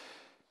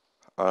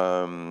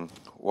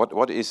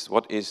what is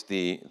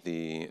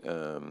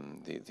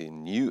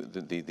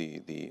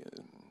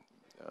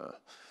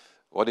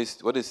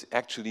what is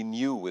actually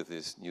new with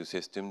this new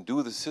system?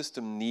 Do the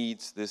system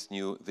needs this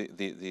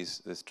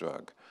this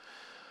drug?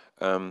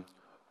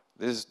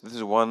 This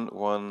is one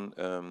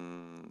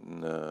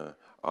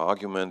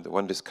argument,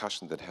 one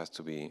discussion that has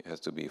to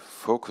be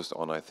focused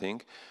on, I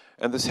think.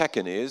 And the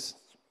second is,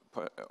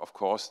 of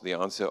course, the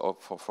answer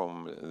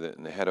from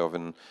the head of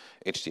an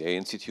HTA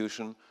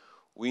institution.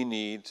 We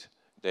need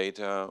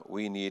data.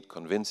 We need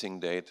convincing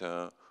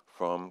data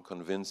from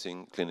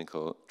convincing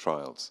clinical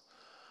trials.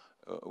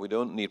 We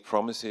don't need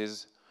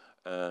promises,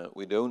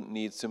 we don't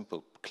need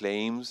simple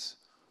claims,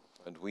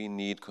 and we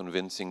need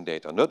convincing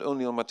data, not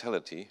only on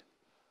mortality,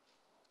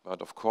 but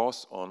of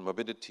course on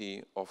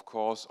morbidity, of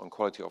course on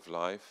quality of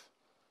life,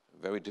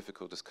 very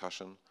difficult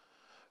discussion,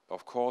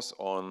 of course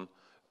on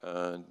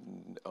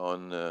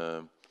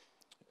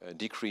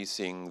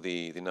decreasing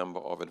the number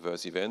of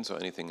adverse events or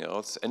anything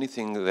else,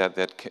 anything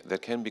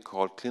that can be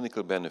called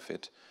clinical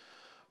benefit.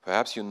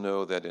 Perhaps you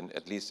know that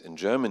at least in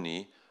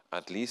Germany,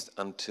 at least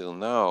until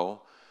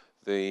now,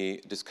 the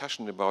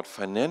discussion about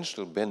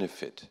financial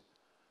benefit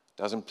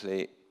doesn't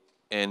play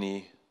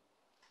any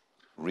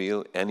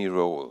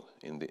role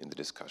in the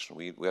discussion.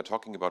 We are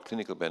talking about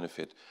clinical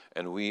benefit,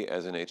 and we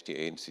as an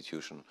HTA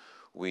institution,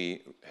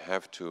 we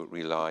have to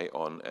rely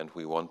on, and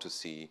we want to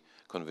see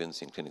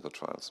convincing clinical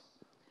trials.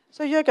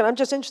 So Jürgen, I'm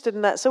just interested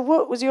in that. So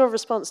what was your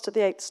response to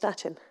the 8th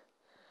statin?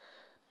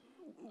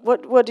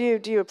 What do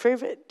you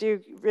approve it? Do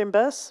you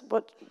reimburse?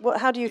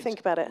 How do you think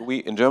about it?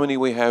 In Germany,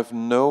 we have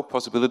no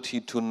possibility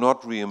to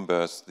not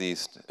reimburse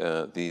these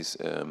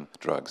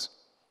drugs.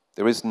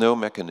 There is no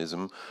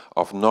mechanism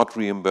of not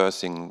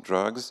reimbursing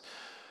drugs,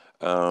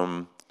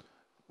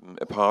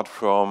 apart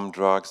from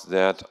drugs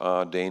that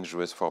are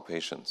dangerous for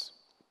patients.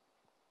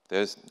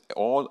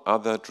 All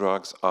other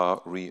drugs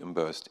are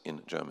reimbursed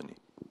in Germany.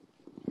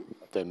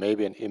 There may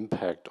be an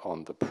impact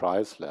on the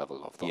price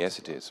level of those. Yes,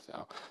 it is.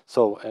 Yeah.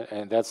 So,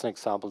 and that's an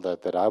example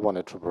that I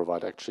wanted to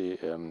provide. Actually,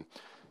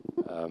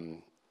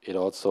 it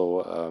also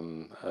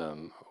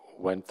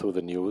went through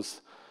the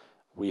news.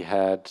 We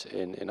had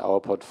in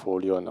our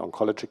portfolio an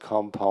oncology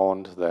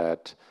compound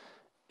that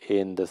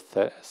in the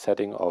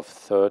setting of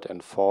 3rd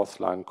and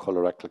 4th line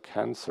colorectal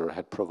cancer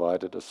had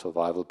provided a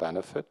survival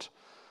benefit.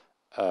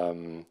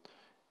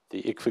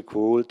 The IQWiC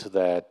ruled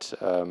that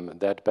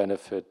that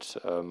benefit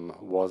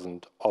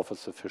wasn't of a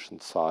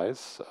sufficient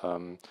size,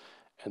 and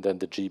then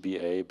the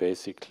GBA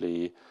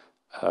basically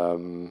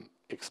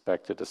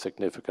expected a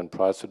significant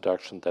price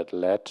reduction that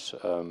led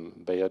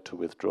Bayer to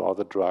withdraw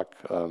the drug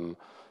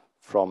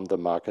from the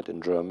market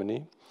in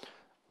Germany.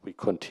 We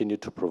continue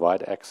to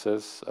provide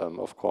access,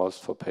 of course,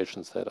 for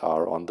patients that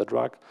are on the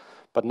drug.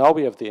 But now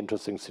we have the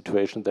interesting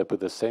situation that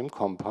with the same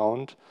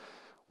compound,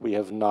 we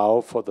have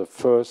now, for the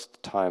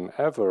first time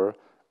ever,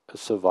 a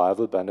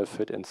survival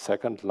benefit in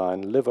 2nd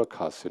line liver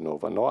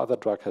carcinoma. No other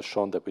drug has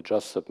shown that. We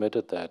just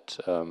submitted that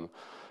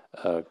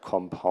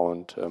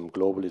compound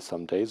globally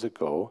some days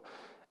ago.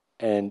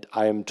 And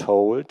I am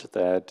told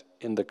that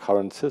in the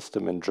current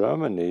system in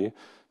Germany,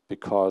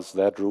 because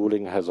that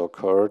ruling has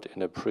occurred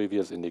in a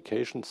previous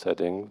indication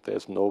setting,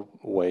 there's no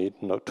way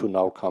to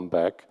now come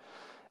back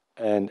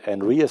and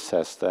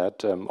reassess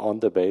that on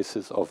the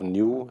basis of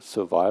new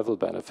survival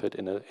benefit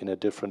in a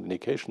different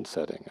indication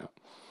setting.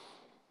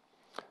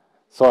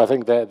 So I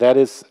think that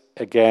is,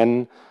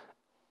 again,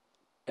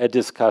 a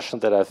discussion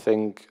that I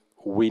think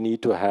we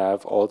need to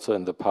have also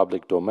in the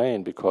public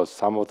domain, because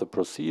some of the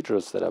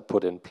procedures that are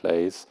put in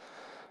place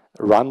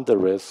run the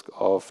risk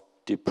of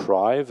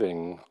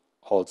depriving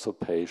also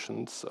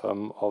patients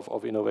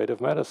of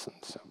innovative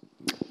medicines.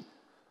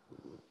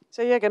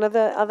 So Jürgen,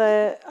 are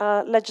there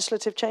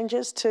legislative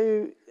changes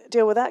to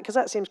deal with that? Because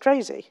that seems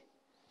crazy.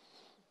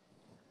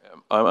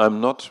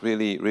 I'm not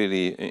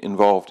really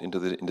involved in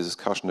the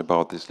discussion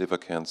about this liver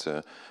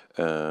cancer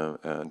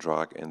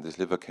drug and this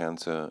liver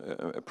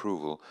cancer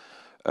approval.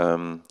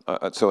 So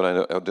I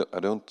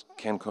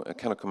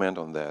cannot comment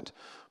on that.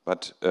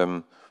 But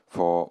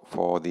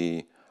for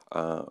the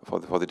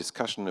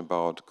discussion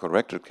about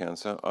colorectal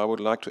cancer, I would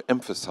like to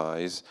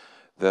emphasize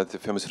that the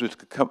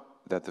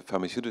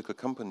pharmaceutical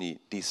company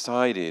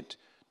decided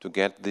to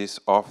get this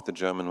off the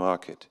German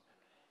market.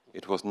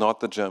 It was not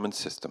the German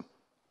system.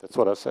 That's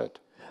what I said.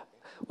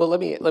 Well,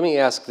 let me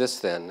ask this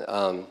then.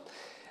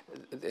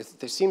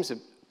 There seems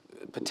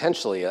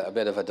potentially a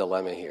bit of a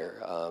dilemma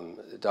here.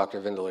 Dr.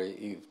 Windler,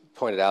 you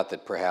pointed out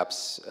that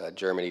perhaps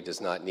Germany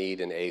does not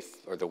need an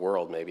eighth, or the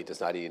world maybe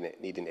does not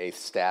need an eighth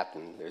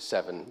statin. There's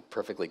 7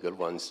 perfectly good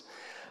ones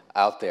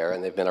out there,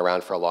 and they've been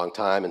around for a long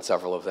time, and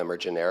several of them are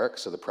generic,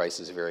 so the price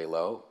is very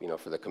low,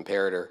 for the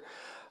comparator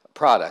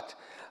product.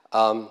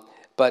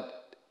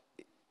 But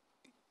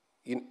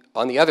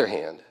on the other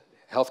hand,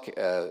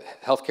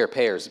 healthcare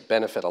payers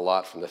benefit a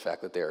lot from the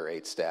fact that there are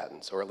 8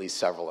 statins, or at least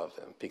several of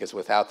them, because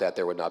without that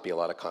there would not be a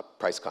lot of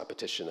price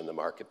competition in the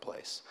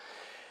marketplace.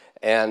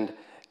 And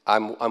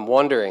I'm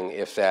wondering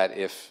if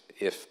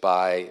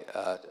by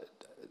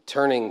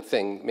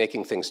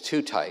making things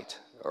too tight,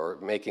 or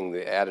making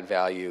the added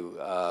value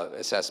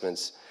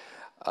assessments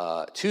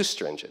too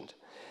stringent,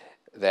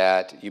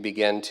 that you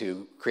begin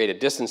to create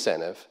a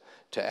disincentive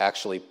to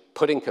actually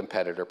putting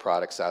competitor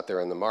products out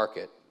there in the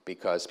market,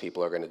 because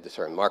people are going to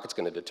determine, market's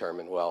going to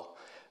determine, well,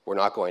 we're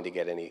not going to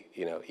get any,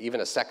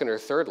 even a second or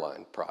third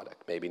line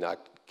product, maybe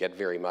not get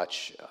very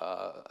much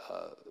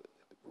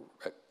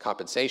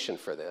compensation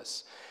for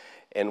this,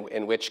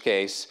 in which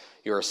case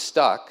you're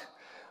stuck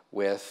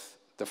with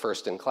the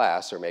first in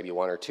class, or maybe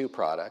 1 or 2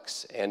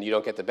 products, and you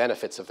don't get the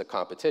benefits of the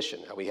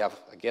competition. Now we have,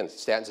 again,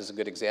 statins is a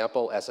good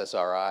example,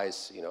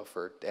 SSRIs,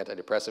 for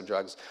antidepressive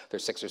drugs,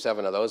 there's 6 or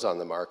 7 of those on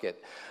the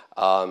market,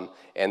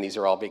 and these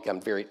are all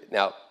become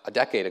now a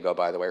decade ago,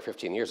 by the way, or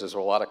 15 years, there was a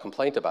lot of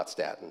complaint about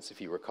statins,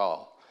 if you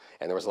recall,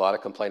 and there was a lot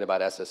of complaint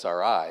about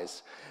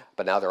SSRIs,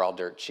 but now they're all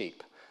dirt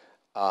cheap.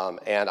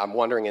 And I'm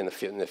wondering in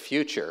the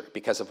future,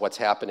 because of what's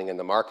happening in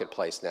the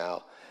marketplace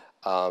now,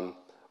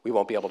 we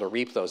won't be able to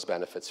reap those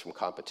benefits from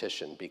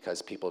competition,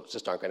 because people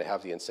just aren't going to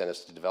have the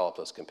incentives to develop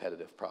those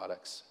competitive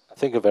products. I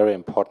think a very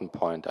important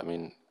point,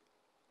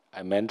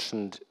 I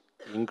mentioned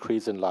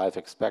increase in life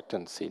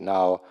expectancy.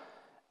 Now,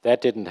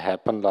 that didn't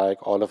happen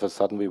like all of a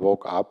sudden we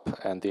woke up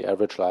and the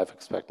average life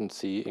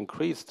expectancy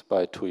increased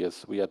by 2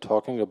 years. We are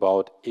talking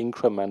about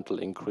incremental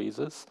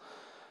increases.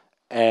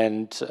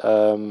 And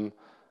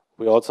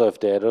we also have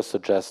data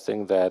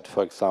suggesting that,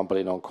 for example,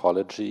 in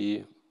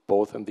oncology,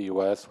 both in the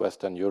US,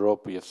 Western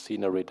Europe, we have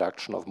seen a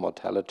reduction of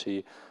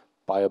mortality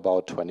by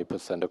about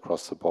 20%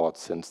 across the board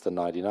since the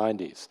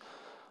 1990s.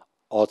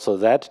 Also,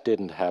 that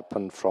didn't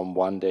happen from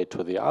one day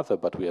to the other,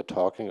 but we are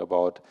talking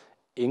about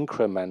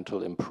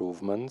incremental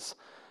improvements.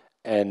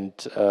 And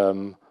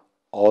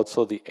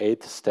also the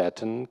 8th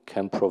statin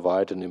can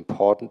provide an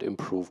important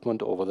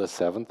improvement over the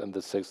 7th and the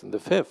 6th and the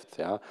 5th.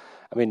 Yeah?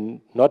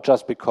 Not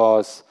just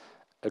because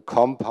a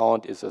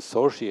compound is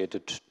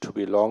associated to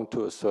belong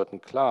to a certain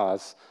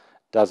class,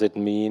 does it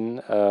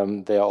mean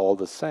they are all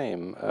the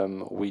same?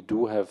 We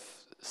do have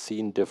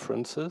seen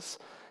differences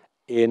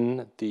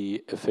in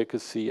the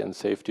efficacy and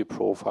safety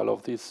profile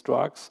of these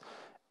drugs.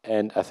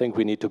 And I think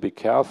we need to be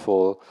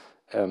careful,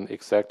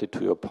 exactly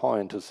to your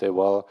point, to say,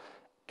 well,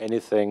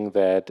 anything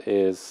that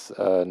is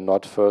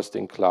not first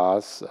in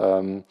class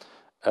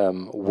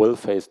will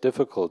face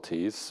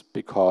difficulties,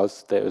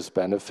 because there is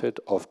benefit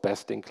of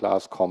best in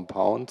class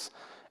compounds,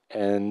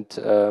 and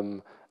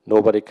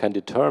nobody can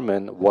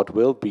determine what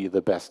will be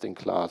the best in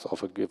class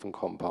of a given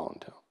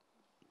compound.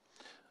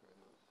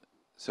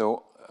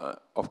 So,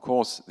 of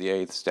course, the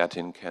 8th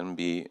statin can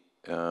be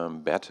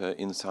better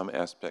in some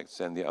aspects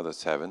than the other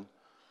 7.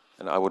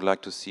 And I would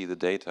like to see the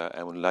data.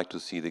 I would like to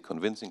see the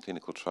convincing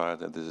clinical trial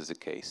that this is the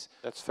case.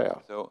 That's fair.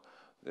 So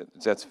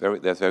that's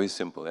very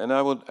simple. And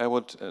I would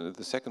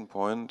the second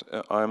point,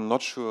 I'm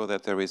not sure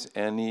that there is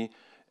any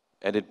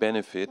added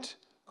benefit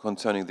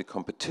concerning the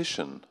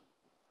competition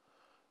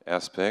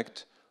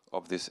aspect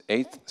of this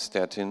 8th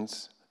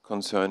statins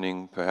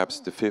concerning perhaps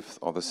the 5th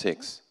or the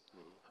 6th.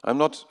 I'm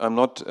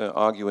not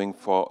arguing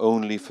for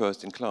only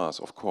first in class,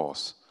 of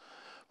course,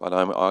 but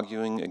I'm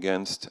arguing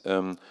against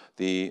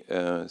the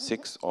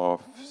 6th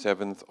or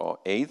 7th or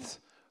 8th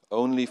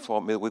only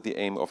with the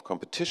aim of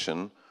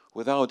competition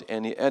without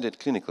any added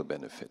clinical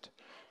benefit.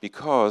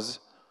 Because,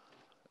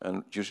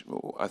 and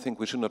I think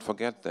we should not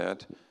forget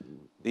that,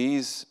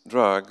 these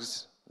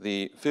drugs,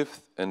 the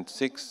 5th and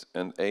 6th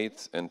and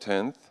 8th and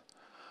 10th,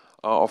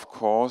 are of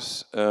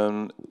course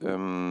a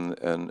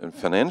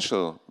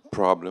financial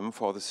problem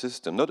for the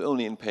system, not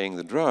only in paying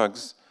the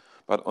drugs,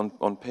 but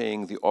on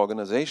paying the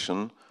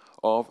organization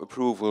of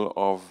approval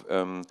of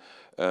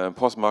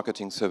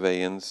post-marketing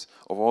surveillance,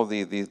 of all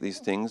these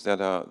things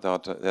that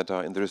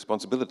are in the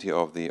responsibility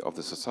of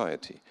the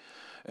society.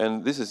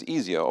 And this is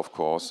easier, of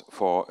course,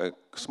 for a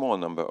small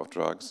number of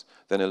drugs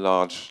than a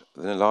large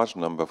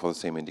number for the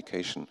same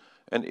indication.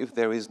 And if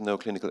there is no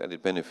clinical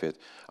added benefit,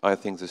 I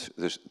think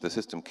the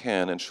system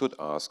can and should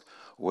ask,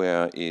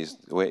 where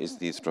is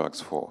these drugs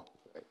for?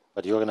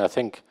 But Jürgen, I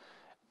think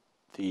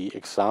the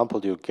example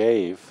you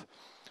gave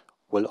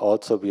will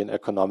also be an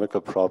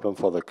economical problem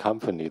for the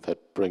company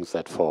that brings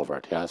that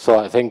forward. Yeah. So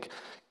I think,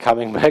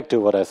 coming back to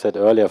what I said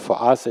earlier,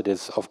 for us it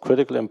is of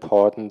critical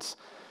importance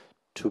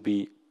to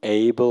be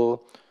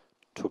able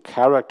to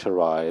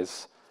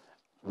characterize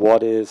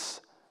what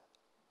is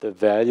the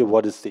value,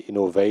 what is the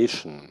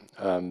innovation,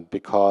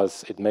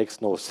 because it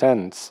makes no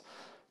sense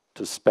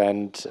to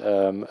spend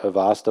a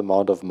vast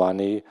amount of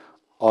money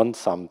on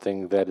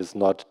something that is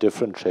not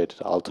differentiated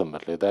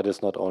ultimately. That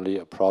is not only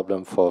a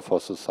problem for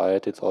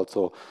society, it's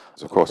also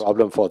a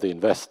problem for the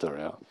investor.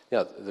 Yeah.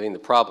 Yeah, I mean, the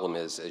problem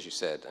is, as you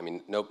said, I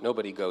mean,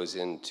 nobody goes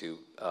into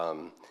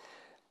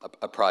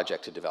a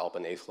project to develop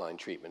an 8th-line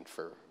treatment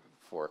for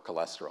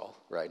cholesterol,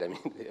 right? I mean,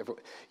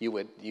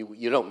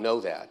 you don't know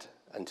that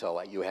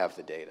until you have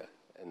the data.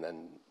 And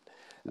then,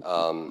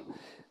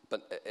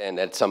 and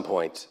at some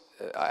point,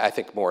 I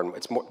think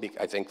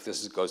I think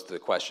this goes to the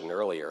question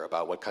earlier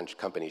about what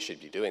companies should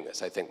be doing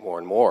this. I think more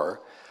and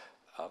more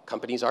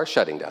companies are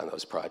shutting down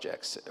those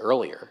projects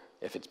earlier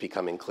if it's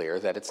becoming clear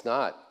that it's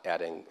not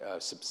adding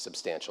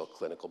substantial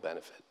clinical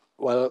benefit.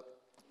 Well,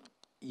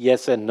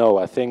 yes and no.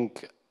 I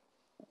think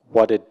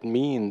what it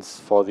means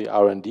for the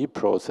R&D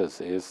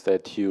process is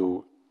that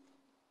you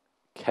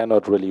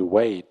cannot really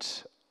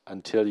wait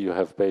until you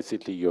have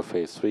basically your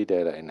phase 3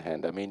 data in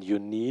hand. I mean, you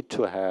need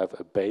to have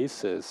a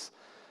basis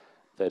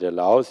that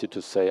allows you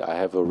to say, I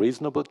have a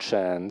reasonable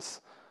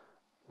chance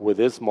with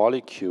this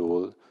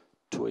molecule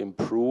to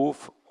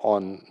improve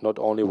on not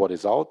only what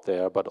is out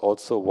there, but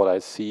also what I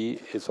see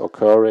is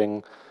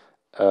occurring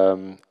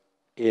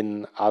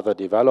in other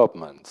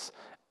developments.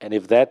 And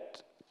if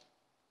that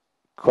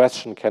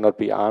question cannot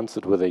be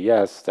answered with a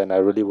yes, then I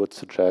really would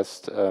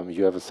suggest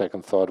you have a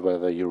second thought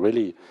whether you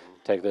really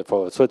take that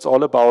forward. So it's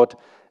all about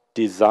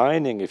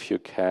designing, if you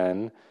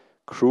can,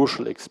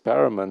 crucial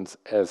experiments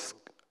as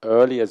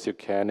early as you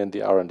can in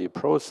the R&D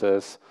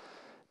process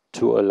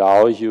to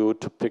allow you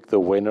to pick the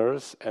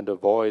winners and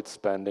avoid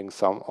spending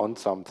on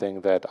something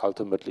that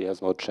ultimately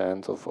has no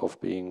chance of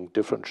being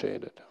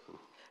differentiated.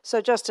 So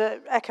just to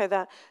echo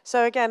that,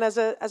 so again, as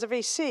a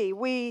VC,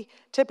 we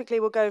typically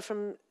will go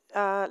from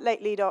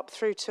late lead up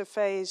through to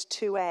phase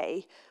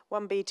 2A,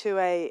 1B,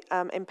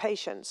 2A in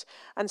patients.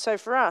 And so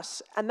for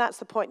us, and that's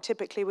the point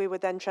typically we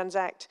would then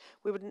transact,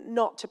 we would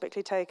not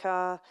typically take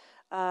our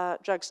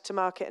drugs to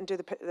market and do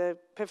the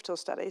pivotal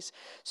studies.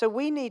 So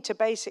we need to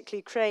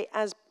basically create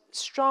as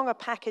strong a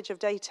package of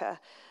data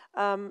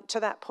to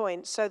that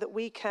point so that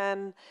we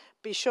can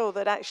be sure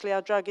that actually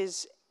our drug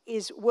is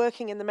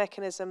working in the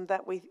mechanism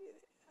that we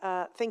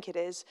think it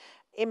is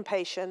in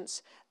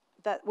patients,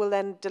 that will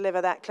then deliver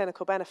that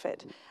clinical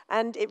benefit.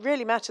 And it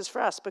really matters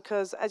for us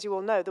because, as you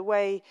all know, the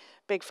way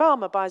Big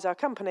Pharma buys our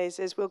companies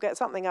is we'll get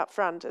something up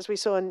front, as we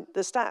saw in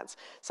the stats,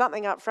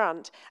 something up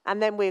front,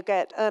 and then we'll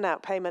get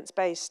earn-out payments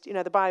based,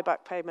 the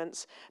buyback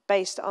payments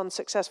based on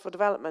successful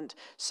development.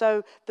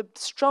 So the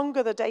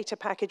stronger the data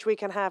package we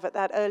can have at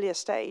that earlier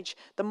stage,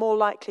 the more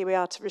likely we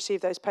are to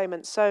receive those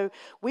payments. So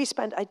we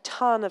spend a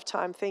ton of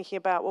time thinking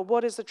about, well,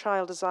 what is the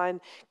trial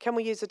design? Can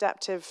we use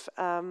adaptive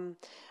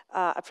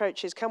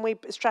approaches? Can we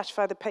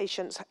stratify the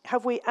patients?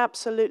 Have we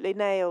absolutely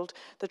nailed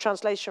the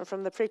translation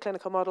from the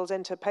preclinical models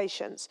into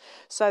patients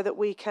so that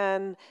we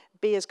can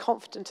be as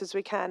confident as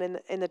we can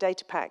in the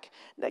data pack?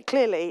 Now,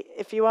 clearly,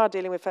 if you are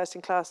dealing with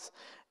first-in-class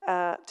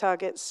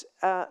targets,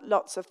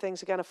 lots of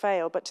things are going to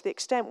fail, but to the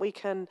extent we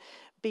can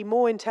be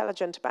more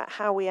intelligent about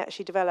how we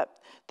actually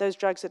develop those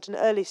drugs at an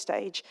early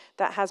stage,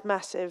 that has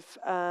massive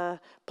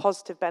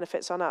positive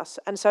benefits on us.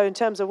 And so in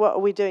terms of what are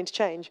we doing to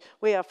change,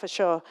 we are for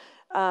sure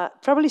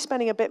probably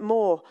spending a bit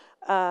more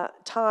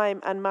time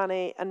and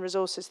money and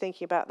resources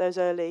thinking about those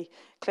early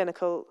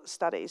clinical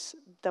studies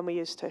than we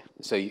used to.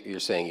 So you're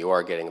saying you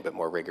are getting a bit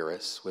more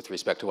rigorous with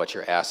respect to what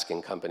you're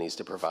asking companies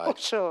to provide?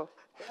 For sure.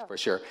 Yeah. For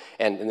sure.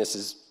 And this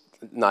is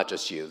not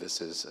just you,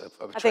 this is a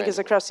trend. I think it's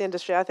across the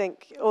industry. I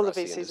think all the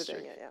VCs are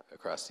doing it, yeah.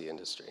 Across the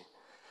industry.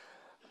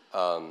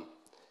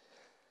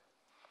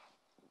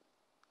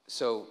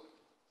 So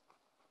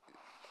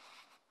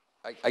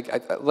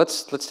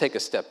let's take a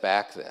step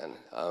back then.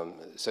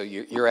 So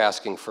you're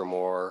asking for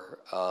more.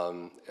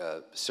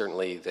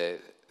 Certainly the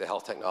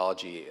health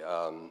technology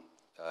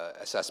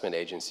assessment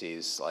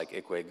agencies like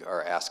IQWiG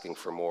are asking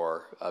for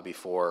more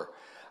before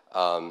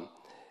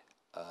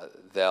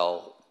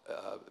they'll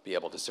be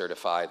able to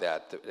certify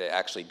that it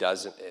actually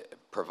doesn't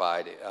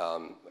provide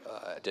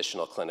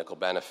additional clinical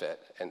benefit.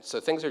 And so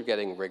things are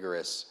getting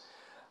rigorous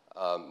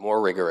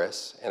more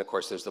rigorous, and of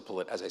course there's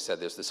as I said,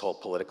 there's this whole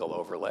political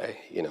overlay,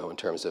 you know, in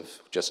terms of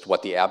just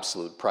what the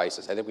absolute price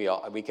is. I think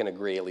we can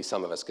agree, at least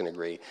some of us can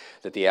agree,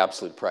 that the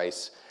absolute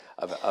price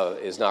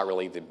is not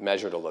really the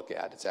measure to look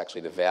at. It's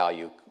actually the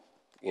value,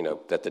 you know,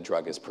 that the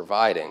drug is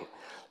providing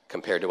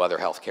compared to other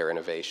healthcare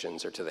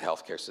innovations or to the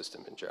healthcare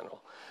system in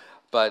general.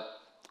 But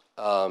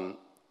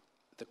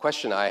the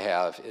question I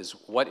have is,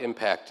 what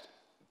impact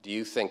do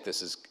you think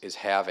this is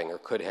having or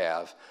could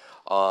have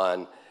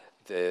on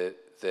the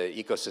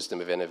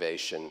ecosystem of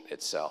innovation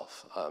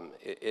itself?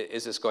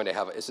 Is this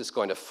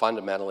going to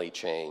fundamentally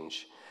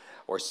change,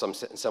 or in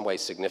some way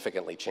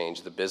significantly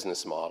change the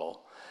business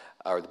model,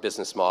 or the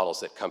business models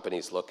that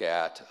companies look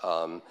at,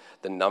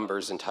 the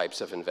numbers and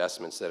types of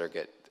investments that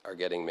are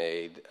getting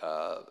made,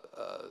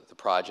 the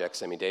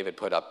projects? I mean, David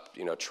put up,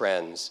 you know,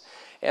 trends,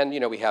 and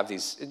you know, we have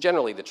these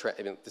generally the trend.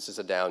 I mean, this is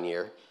a down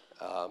year,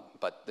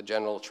 but the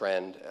general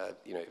trend,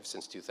 you know,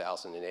 since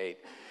 2008,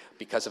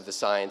 because of the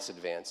science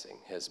advancing,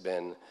 has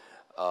been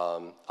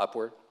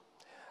upward.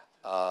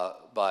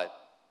 But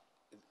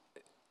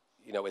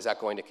you know, is that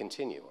going to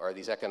continue? Are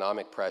these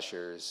economic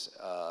pressures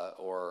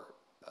or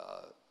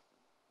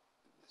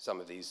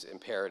some of these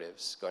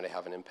imperatives going to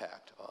have an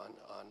impact on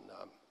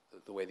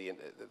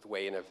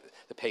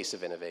the pace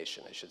of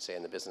innovation, I should say,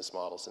 and the business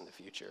models in the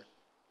future?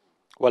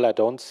 Well, I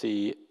don't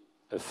see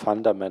a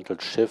fundamental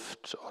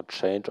shift or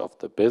change of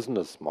the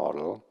business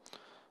model,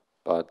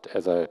 but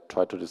as I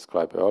tried to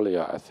describe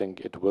earlier, I think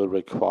it will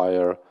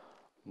require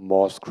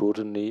more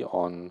scrutiny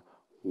on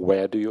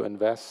where do you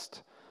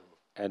invest,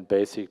 and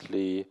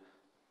basically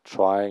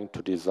trying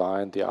to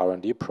design the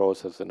R&D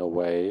process in a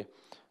way,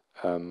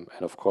 and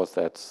of course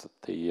that's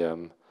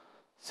the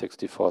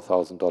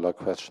 $64,000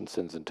 question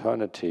since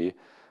eternity,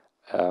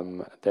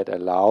 that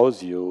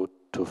allows you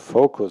to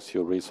focus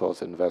your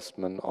resource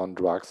investment on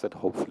drugs that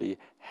hopefully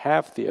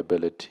have the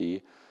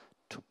ability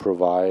to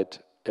provide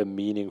a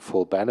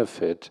meaningful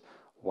benefit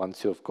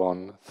once you've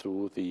gone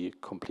through the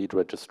complete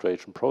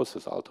registration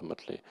process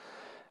ultimately.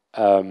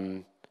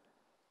 In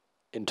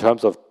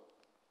terms of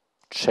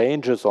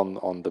changes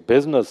on the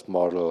business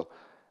model,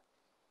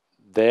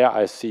 there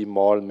I see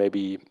more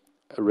maybe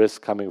a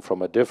risk coming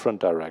from a different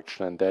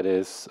direction, and that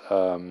is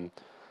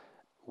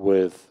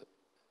with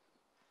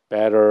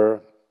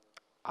better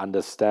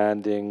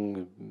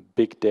understanding,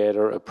 big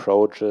data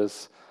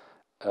approaches,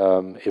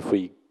 if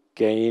we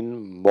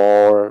gain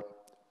more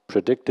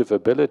predictive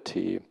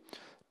ability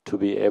to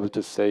be able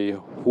to say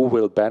who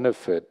will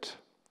benefit,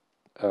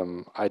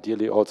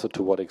 ideally also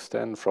to what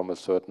extent from a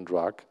certain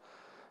drug,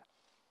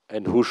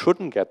 and who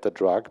shouldn't get the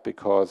drug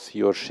because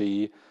he or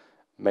she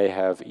may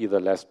have either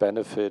less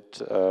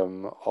benefit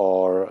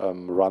or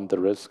run the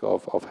risk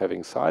of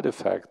having side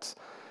effects.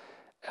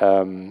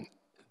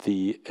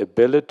 The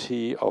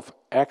ability of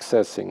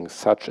accessing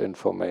such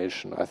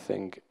information, I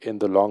think, in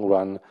the long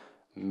run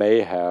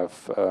may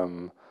have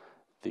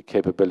the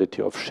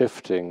capability of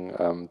shifting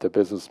the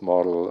business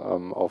model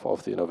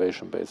of the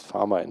innovation-based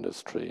pharma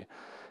industry.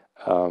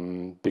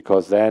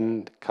 Because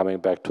then, coming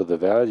back to the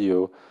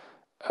value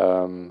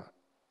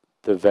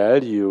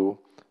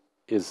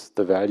is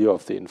the value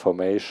of the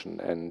information,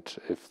 and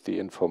if the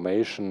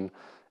information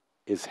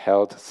is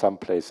held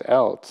someplace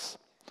else,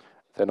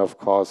 then of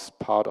course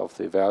part of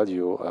the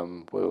value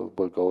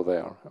will go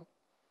there.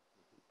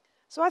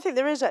 So I think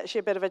there is actually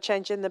a bit of a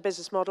change in the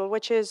business model,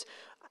 which is,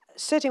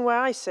 sitting where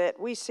I sit,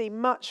 we see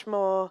much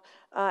more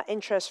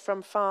interest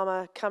from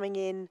pharma coming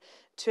in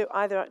to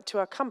either to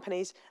our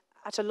companies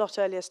at a lot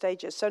earlier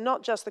stages. So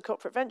not just the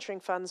corporate venturing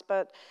funds,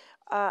 but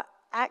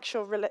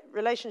actual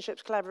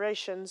relationships,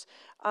 collaborations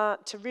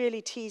to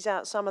really tease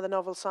out some of the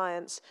novel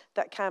science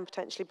that can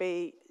potentially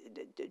be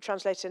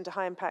translated into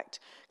high-impact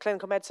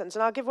clinical medicines.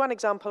 And I'll give one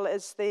example,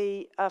 is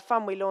the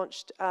fund we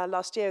launched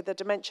last year, the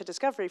Dementia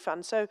Discovery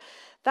Fund. So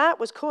that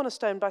was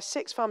cornerstoned by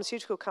 6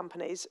 pharmaceutical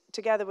companies,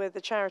 together with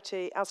the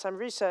charity Alzheimer's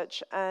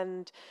Research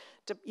and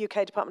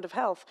UK Department of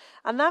Health.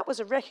 And that was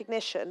a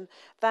recognition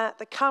that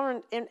the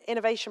current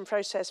innovation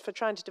process for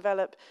trying to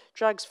develop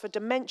drugs for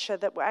dementia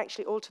that will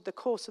actually alter the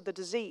course of the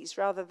disease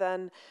rather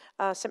than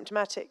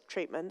symptomatic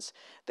treatments,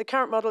 the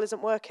current model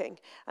isn't working.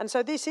 And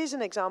so this is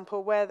an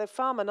example where the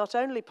pharma not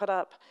only put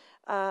up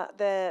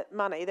their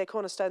money, they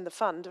cornerstoned the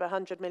fund of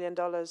 $100 million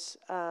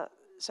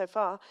so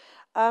far,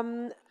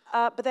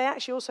 but they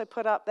actually also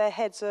put up their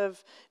heads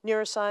of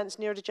neuroscience,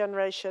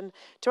 neurodegeneration,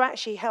 to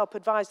actually help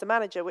advise the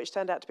manager, which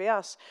turned out to be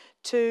us,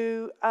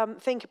 to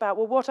think about,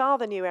 well, what are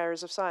the new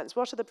areas of science?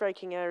 What are the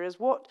breaking areas?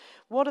 What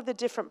are the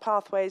different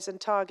pathways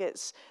and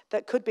targets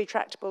that could be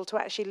tractable to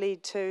actually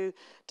lead to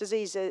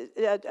diseases,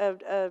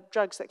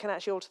 drugs that can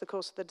actually alter the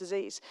course of the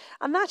disease?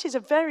 And that is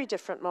a very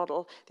different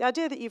model. The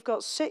idea that you've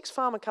got 6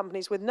 pharma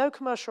companies with no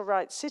commercial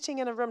rights sitting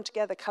in a room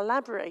together,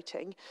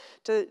 collaborating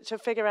to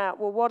figure out,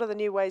 well, what are the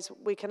new ways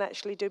we can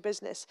actually do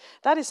business.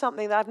 That is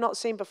something that I've not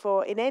seen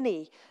before in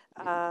any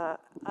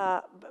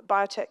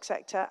biotech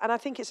sector, and I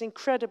think it's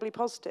incredibly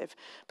positive,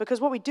 because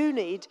what we do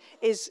need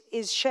is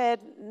shared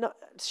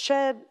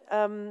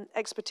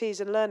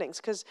expertise and learnings,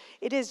 because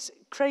it is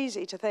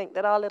crazy to think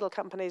that our little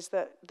companies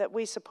that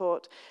we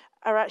support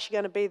are actually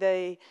going to be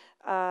the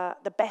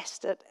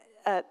best at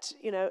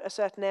a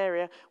certain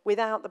area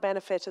without the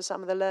benefit of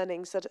some of the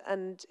learnings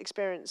and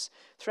experience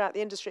throughout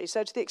the industry.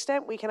 So to the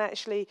extent we can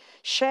actually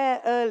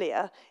share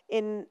earlier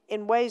in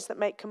ways that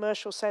make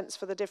commercial sense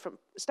for the different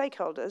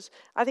stakeholders,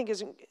 I think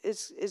is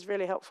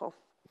really helpful.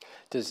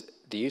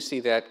 Do you see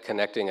that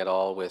connecting at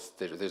all with,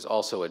 there's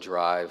also a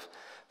drive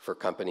for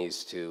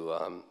companies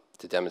to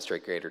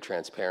demonstrate greater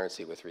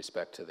transparency with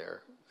respect to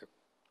their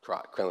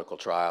clinical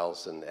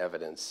trials and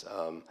evidence,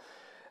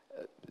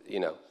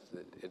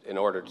 in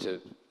order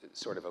to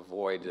sort of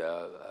avoid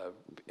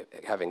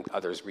having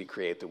others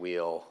recreate the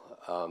wheel.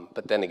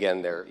 But then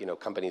again,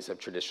 companies have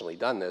traditionally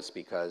done this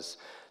because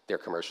they're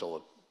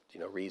commercial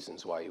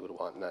reasons why you would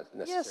want not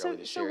necessarily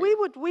to share. So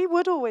we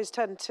would always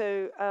tend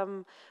to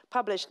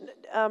publish.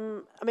 I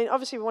mean,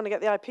 obviously we want to get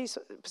the IP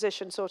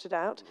position sorted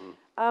out,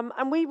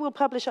 and we will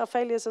publish our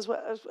failures as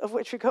well, of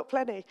which we've got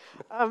plenty,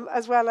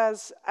 as well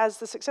as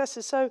the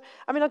successes. So,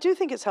 I mean, I do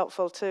think it's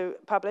helpful to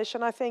publish,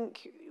 and I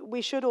think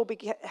we should all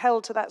be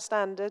held to that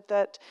standard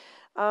that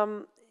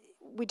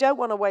we don't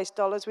want to waste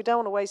dollars, we don't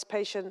want to waste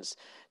patients'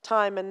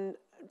 time and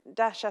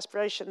dash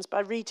aspirations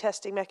by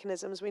retesting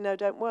mechanisms we know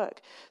don't work.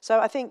 So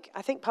I think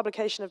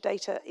publication of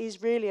data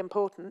is really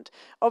important.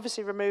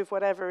 Obviously remove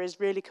whatever is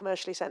really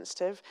commercially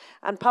sensitive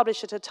and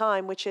publish at a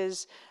time which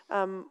is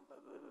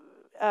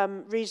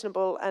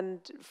reasonable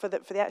and for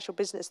the actual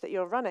business that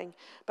you're running.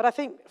 But I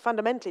think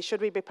fundamentally,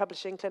 should we be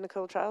publishing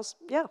clinical trials?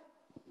 Yeah.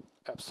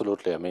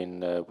 Absolutely. I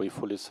mean, we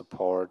fully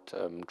support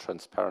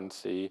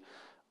transparency,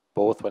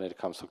 both when it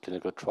comes to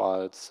clinical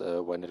trials,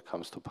 when it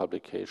comes to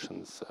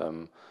publications,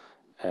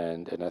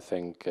 and I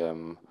think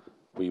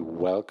we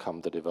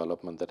welcome the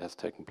development that has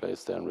taken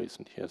place there in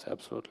recent years,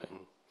 absolutely.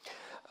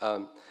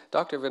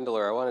 Dr.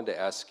 Windler, I wanted to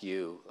ask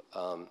you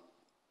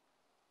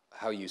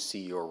how you see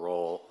your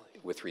role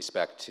with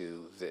respect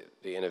to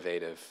the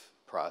innovative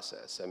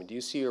process. I mean, do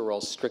you see your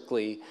role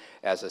strictly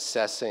as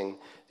assessing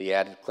the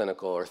added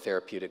clinical or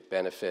therapeutic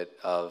benefit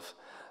of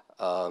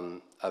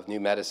new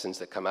medicines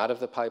that come out of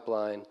the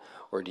pipeline,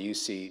 or do you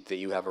see that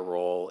you have a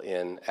role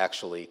in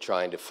actually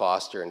trying to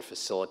foster and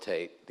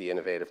facilitate the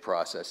innovative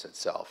process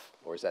itself,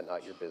 or is that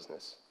not your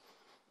business?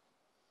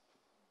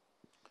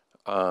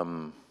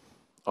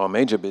 Our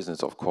major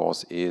business, of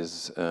course,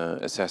 is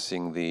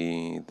assessing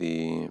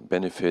the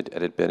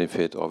added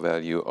benefit or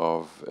value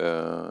of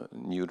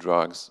new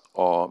drugs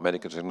or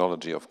medical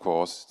technology. Of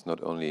course, it's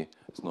not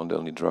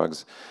only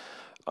drugs.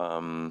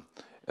 When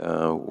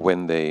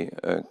they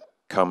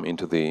come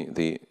into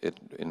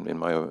in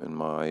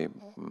my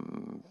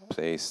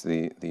place,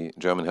 the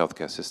German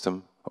healthcare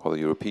system, or the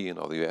European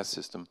or the US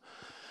system.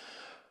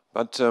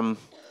 But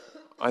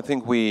I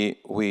think we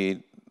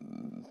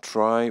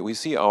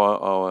see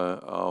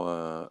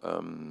our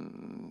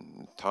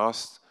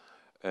task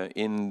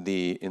in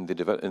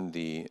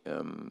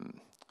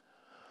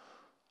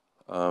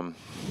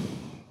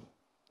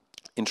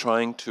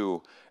trying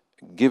to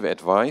give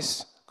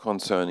advice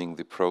concerning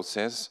the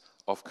process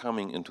of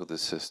coming into the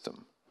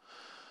system.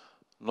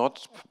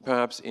 Not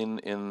perhaps in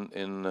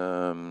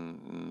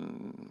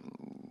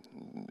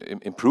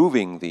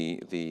improving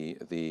and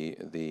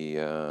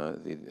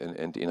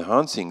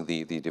enhancing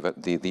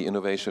the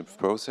innovation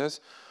process,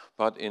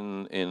 but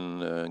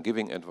in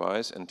giving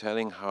advice and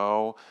telling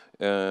how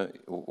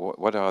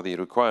what are the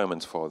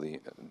requirements for the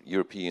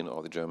European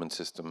or the German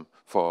system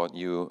for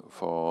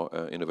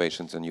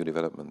innovations and new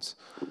developments.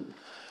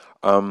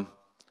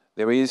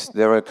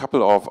 There are a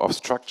couple of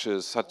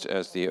structures, such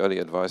as the early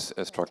advice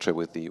structure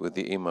with the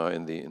EMA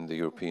in the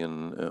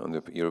European on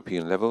the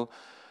European level,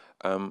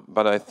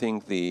 but I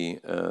think they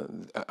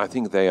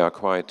are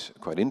quite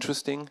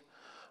interesting.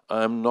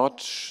 I'm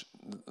not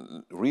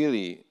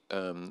really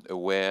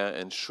aware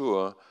and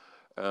sure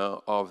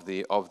of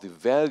the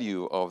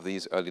value of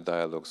these early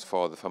dialogues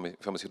for the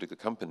pharmaceutical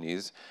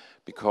companies,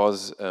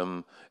 because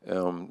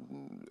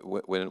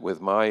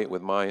with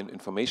my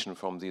information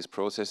from these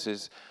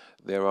processes,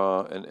 there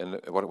are, and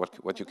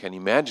what you can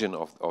imagine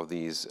of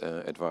these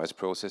advice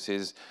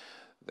processes,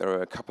 there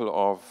are a couple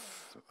of,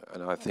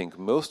 and I think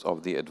most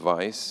of the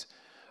advice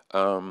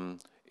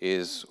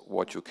is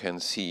what you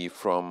can see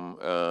from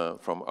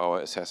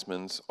our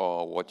assessments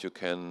or what you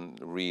can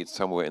read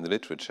somewhere in the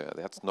literature.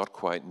 That's not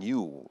quite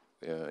new,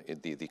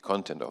 the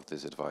content of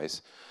this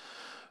advice.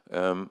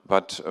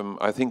 But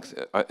I think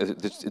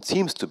it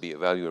seems to be a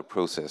valuable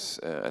process,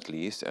 at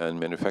least, and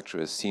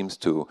manufacturers seems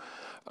to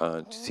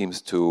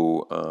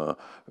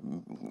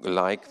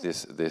like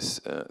this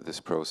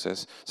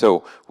process.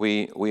 So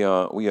we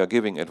are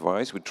giving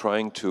advice. We're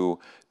trying to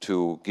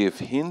give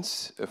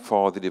hints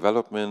for the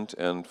development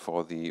and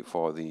for the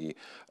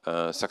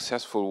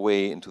successful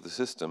way into the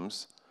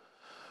systems,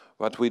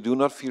 but we do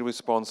not feel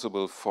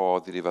responsible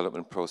for the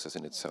development process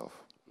in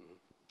itself.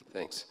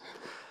 Thanks.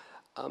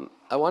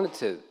 I wanted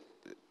to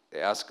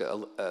ask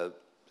a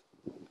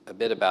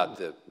bit about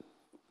the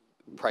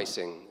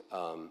pricing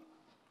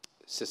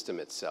system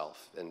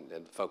itself, and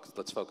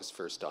let's focus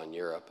first on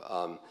Europe.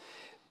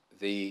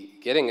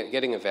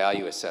 Getting a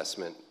value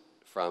assessment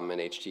from an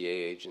HTA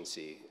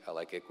agency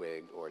like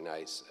IQWiG or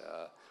NICE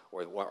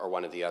or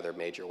one of the other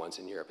major ones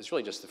in Europe is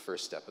really just the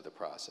first step of the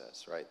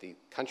process, right? The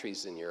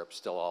countries in Europe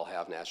still all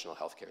have national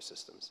healthcare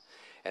systems,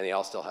 and they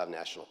all still have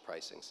national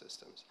pricing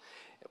systems.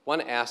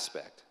 One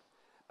aspect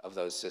of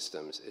those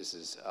systems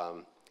is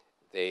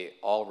they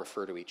all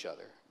refer to each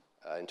other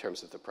in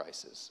terms of the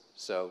prices.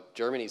 So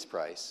Germany's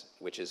price,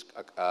 which is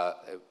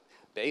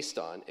based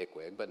on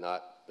IQWiG, but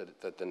not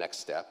the next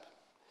step,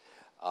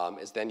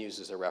 is then used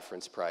as a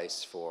reference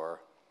price for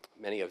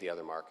many of the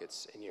other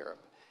markets in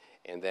Europe.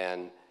 And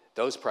then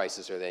those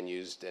prices are then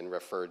used and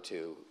referred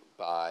to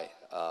by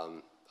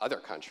other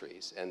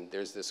countries. And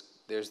there's this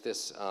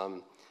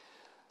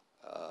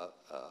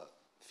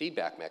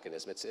feedback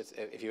mechanism.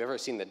 If you've ever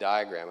seen the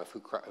diagram of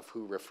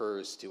who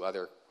refers to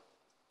other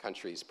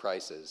countries'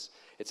 prices,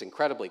 it's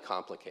incredibly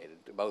complicated,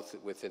 both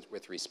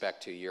with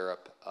respect to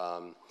Europe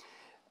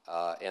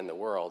and the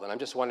world. And I'm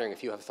just wondering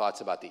if you have thoughts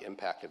about the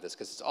impact of this,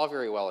 because it's all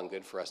very well and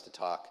good for us to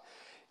talk,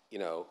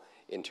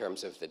 in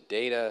terms of the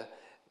data,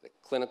 the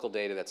clinical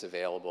data that's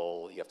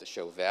available. You have to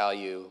show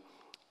value.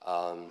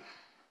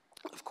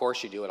 Of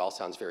course you do. It all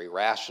sounds very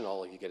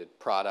rational. You get a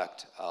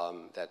product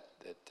that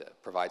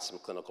provides some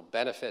clinical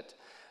benefit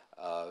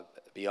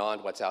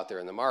beyond what's out there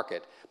in the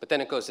market. But then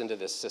it goes into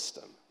this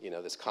system,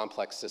 this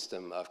complex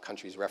system of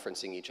countries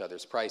referencing each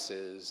other's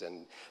prices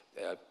and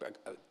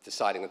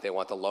deciding that they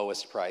want the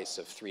lowest price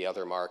of 3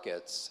 other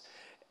markets.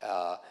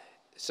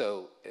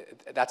 So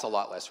that's a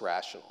lot less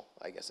rational,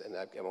 I guess. And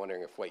I'm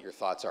wondering what your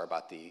thoughts are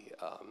about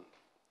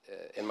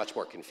and much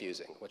more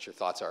confusing, what your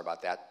thoughts are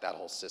about that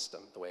whole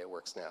system, the way it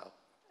works now.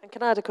 And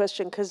can I add a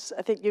question, because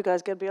I think you guys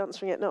are going to be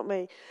answering it, not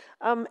me,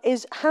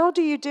 is how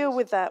do you deal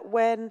with that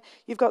when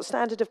you've got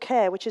standard of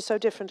care, which is so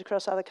different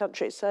across other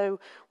countries, so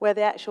where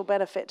the actual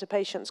benefit to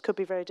patients could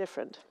be very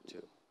different?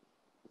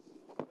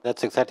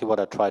 That's exactly what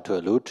I tried to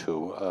allude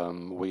to.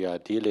 We are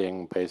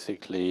dealing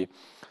basically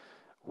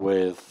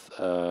with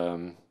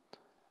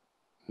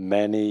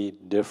many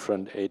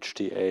different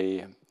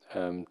HTA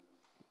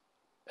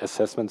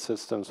assessment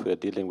systems. We are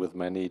dealing with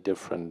many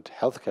different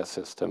healthcare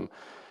systems.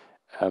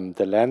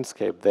 The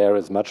landscape there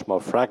is much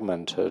more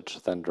fragmented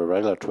than the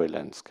regulatory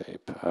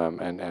landscape,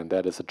 and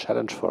that is a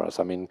challenge for us.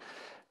 I mean,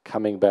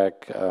 coming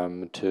back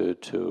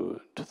to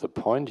the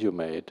point you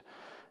made,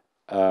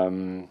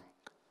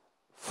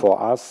 for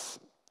us,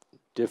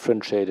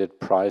 differentiated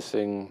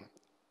pricing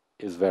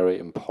is very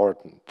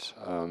important.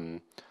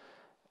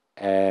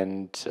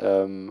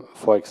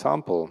 For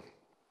example,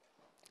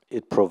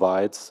 it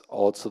provides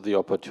also the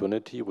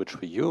opportunity,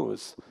 which we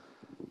use,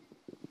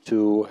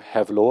 to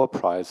have lower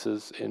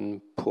prices in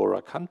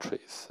poorer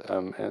countries.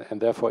 And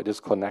therefore it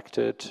is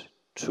connected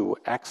to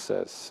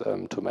access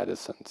to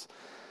medicines.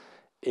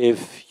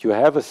 If you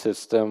have a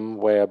system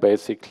where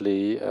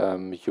basically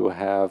you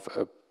have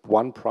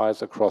one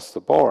price across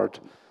the board,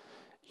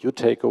 you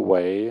take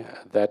away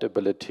that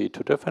ability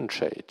to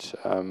differentiate.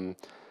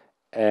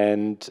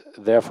 And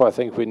therefore I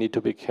think we need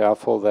to be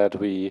careful that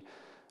we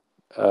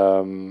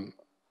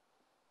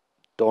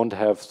don't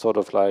have sort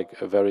of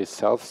like a very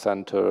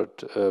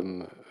self-centered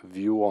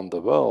view on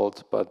the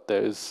world, but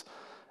there is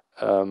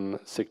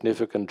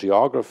significant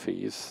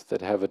geographies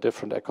that have a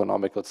different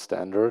economical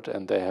standard,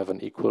 and they have an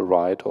equal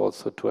right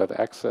also to have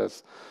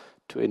access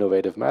to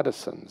innovative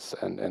medicines.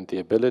 And the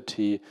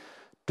ability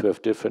to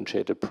have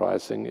differentiated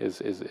pricing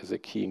is a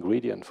key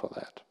ingredient for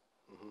that.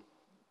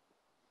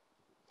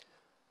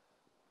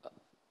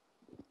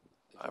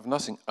 I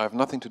have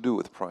nothing to do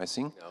with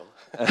pricing. No.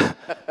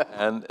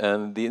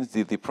 and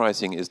the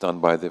pricing is done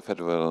by the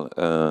federal,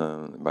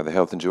 by the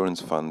Health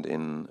Insurance Fund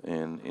in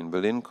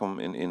Berlin,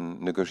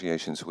 in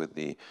negotiations with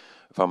the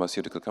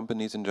pharmaceutical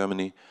companies in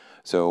Germany.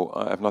 So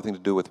I have nothing to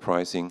do with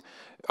pricing.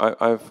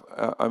 I'm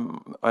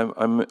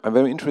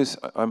very interested.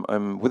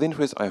 I'm with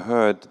interest. I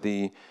heard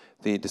the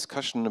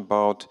discussion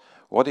about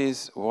what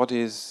is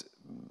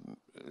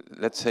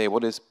let's say,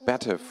 what is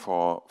better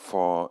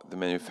for the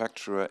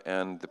manufacturer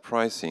and the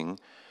pricing,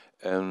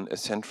 a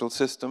central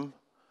system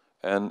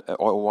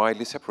or a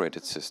widely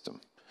separated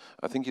system.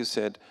 I think you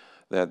said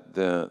that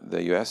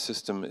the US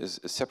system is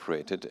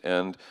separated,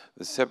 and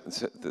the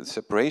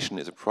separation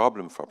is a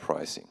problem for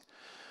pricing.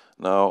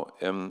 Now,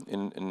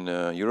 in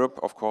Europe,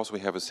 of course, we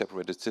have a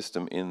separated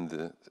system in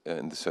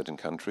the certain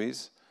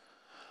countries.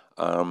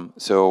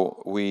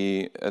 So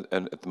we, at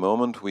the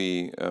moment,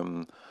 we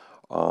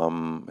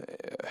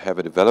have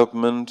a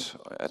development,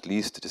 at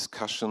least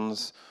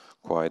discussions,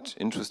 quite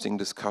interesting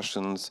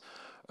discussions,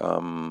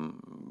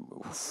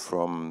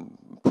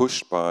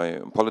 pushed by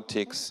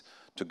politics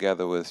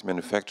together with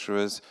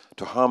manufacturers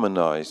to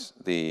harmonize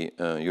the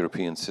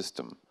European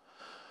system.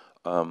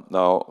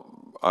 Now,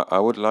 I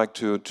would like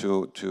to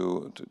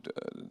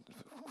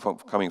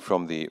coming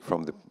from the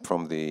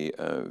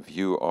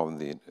view of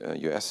the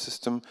US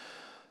system,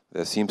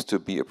 there seems to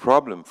be a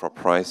problem for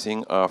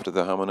pricing after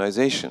the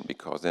harmonization,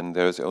 because then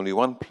there's only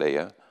one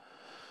player.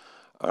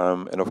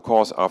 And of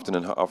course, after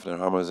an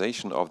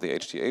harmonization of the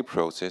HTA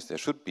process, there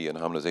should be a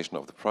harmonization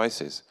of the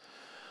prices.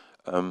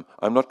 I'm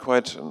not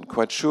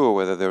quite sure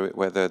whether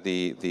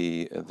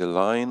the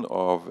line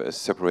of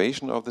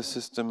separation of the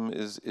system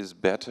is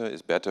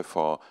better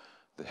for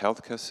the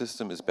healthcare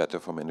system, is better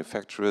for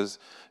manufacturers,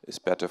 is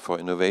better for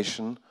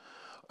innovation,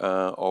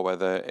 or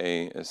whether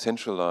a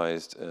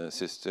centralized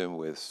system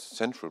with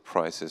central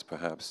prices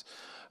perhaps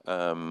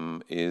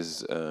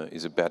is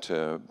a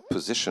better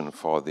position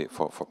for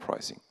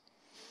pricing.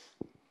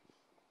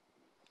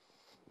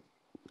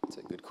 That's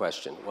a good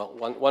question. Well,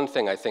 one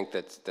thing I think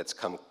that's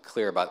come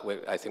clear about,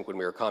 I think when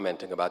we were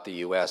commenting about the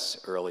US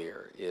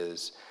earlier,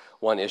 is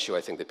one issue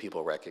I think that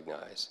people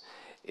recognize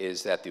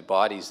is that the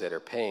bodies that are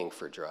paying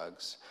for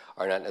drugs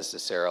are not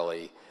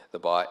necessarily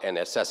and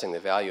assessing the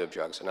value of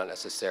drugs are not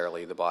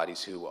necessarily the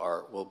bodies who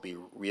will be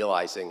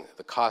realizing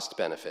the cost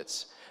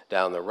benefits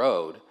down the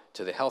road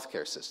to the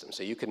healthcare system.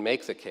 So you can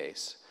make the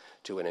case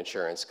to an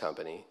insurance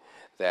company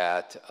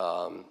that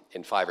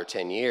in 5 or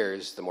 10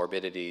 years, the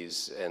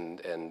morbidities and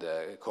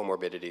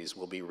comorbidities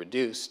will be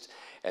reduced,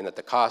 and that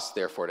the cost,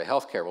 therefore, to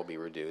healthcare will be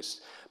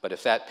reduced. But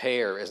if that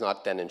payer is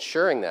not then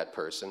insuring that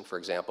person, for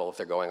example, if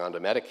they're going on to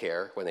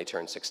Medicare when they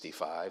turn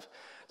 65,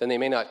 then they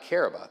may not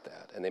care about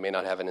that, and they may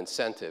not have an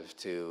incentive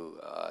to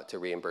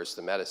reimburse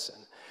the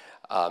medicine.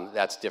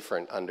 That's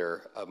different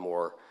under a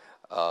more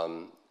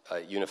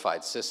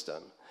unified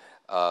system.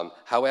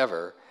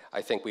 However,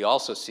 I think we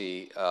also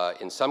see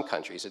in some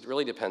countries, it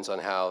really depends on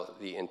how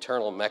the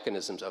internal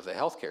mechanisms of the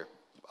healthcare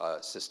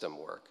system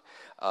work.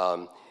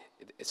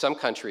 Some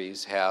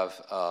countries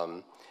have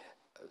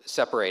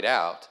separate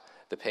out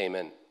the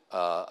payment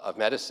of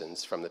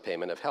medicines from the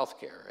payment of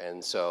healthcare.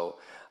 And so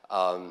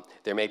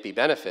there may be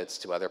benefits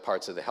to other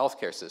parts of the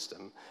healthcare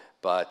system,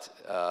 but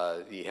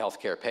the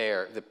healthcare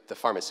payer, the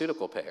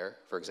pharmaceutical payer,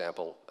 for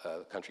example,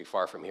 a country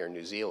far from here,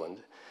 New Zealand,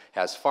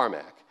 has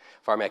Pharmac.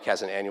 Pharmac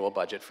has an annual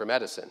budget for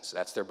medicines.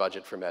 That's their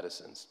budget for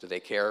medicines. Do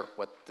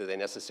they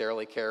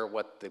necessarily care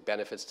what the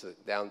benefits to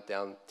down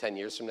 10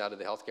 years from now to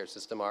the healthcare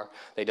system are?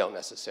 They don't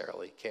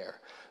necessarily care.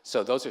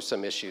 So those are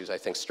some issues, I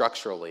think,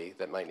 structurally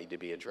that might need to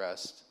be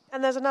addressed.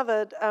 And there's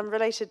another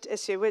related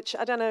issue, which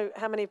I don't know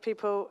how many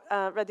people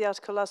read the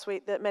article last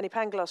week that Meni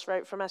Pangloss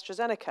wrote from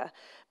AstraZeneca,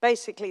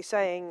 basically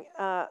saying,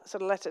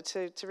 sort of letter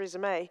to Theresa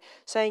May,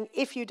 saying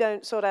if you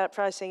don't sort out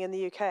pricing in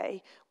the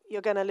UK,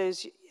 you're going to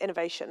lose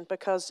innovation,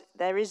 because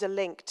there is a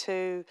link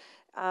to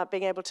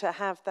being able to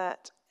have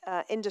that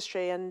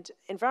industry and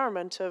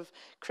environment of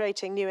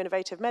creating new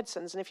innovative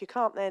medicines. And if you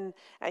can't then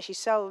actually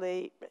sell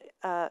the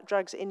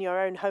drugs in your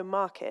own home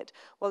market,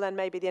 well, then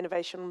maybe the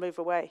innovation will move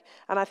away.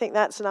 And I think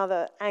that's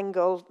another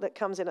angle that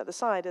comes in at the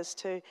side as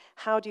to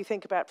how do you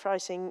think about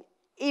pricing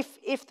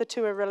if the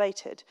two are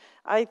related.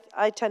 I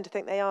tend to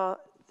think they are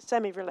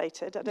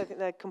semi-related. I don't think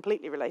they're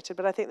completely related,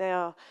 but I think they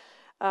are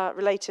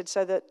related,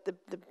 so that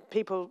the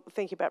people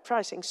thinking about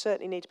pricing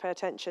certainly need to pay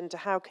attention to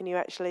how can you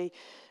actually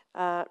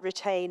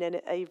retain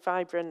a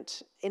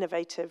vibrant,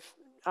 innovative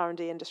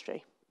R&D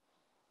industry.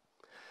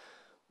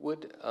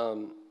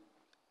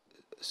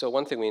 So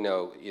one thing we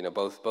know,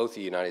 both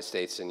the United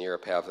States and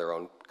Europe have their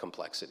own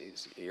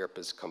complexities. Europe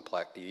is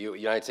complex. The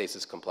United States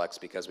is complex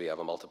because we have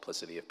a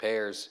multiplicity of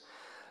payers,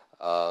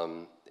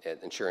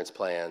 insurance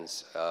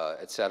plans,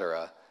 et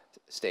cetera,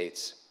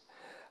 states.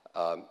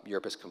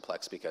 Europe is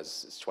complex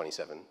because it's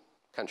 27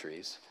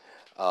 countries.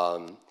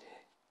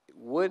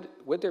 Would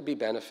there be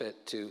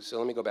benefit to, so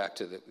let me go back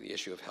to the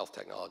issue of health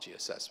technology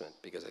assessment,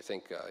 because I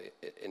think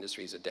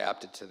industry's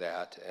adapted to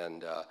that,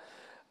 and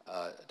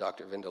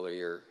Dr. Windler,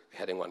 you're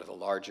heading one of the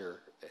larger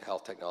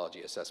health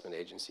technology assessment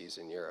agencies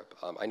in Europe.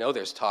 I know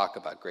there's talk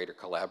about greater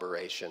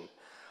collaboration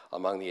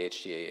among the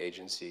HTA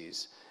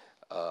agencies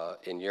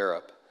in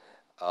Europe,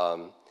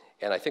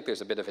 and I think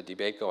there's a bit of a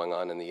debate going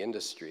on in the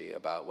industry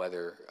about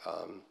whether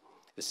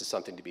this is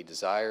something to be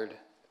desired,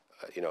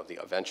 the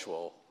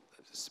eventual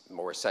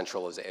more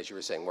centralization, as you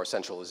were saying, more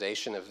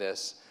centralization of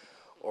this,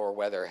 or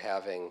whether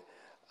having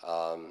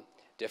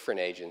different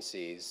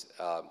agencies,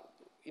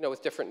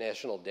 with different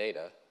national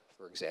data,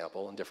 for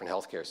example, in different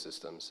healthcare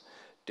systems,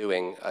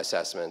 doing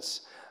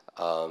assessments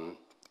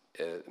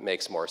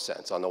makes more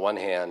sense. On the one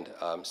hand,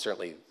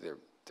 certainly there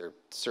are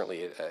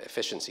certainly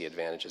efficiency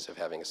advantages of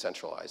having a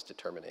centralized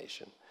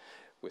determination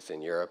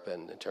within Europe,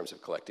 and in terms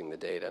of collecting the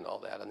data and all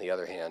that. On the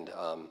other hand,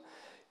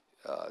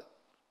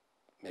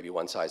 maybe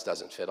one size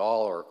doesn't fit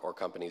all, or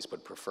companies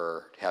would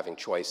prefer having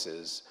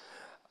choices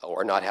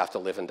or not have to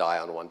live and die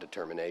on one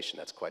determination.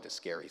 That's quite a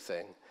scary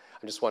thing.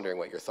 I'm just wondering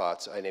what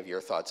any of your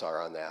thoughts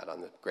are on that,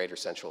 on the greater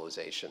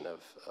centralization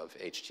of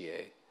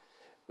HTA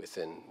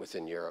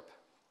within Europe.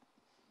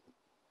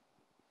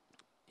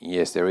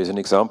 Yes, there is an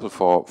example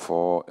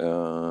for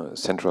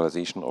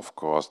centralization, of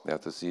course.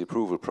 That is the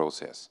approval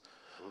process.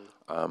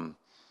 Mm-hmm.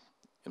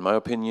 In my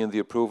opinion, the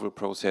approval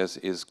process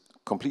is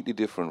completely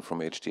different from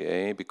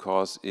HTA,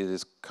 because it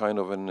is kind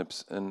of an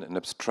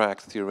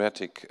abstract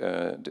theoretic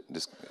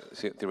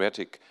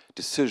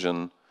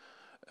decision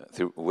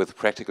with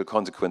practical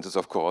consequences,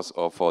 of course,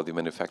 for the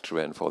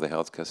manufacturer and for the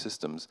healthcare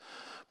systems.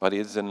 But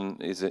it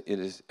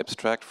is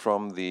abstract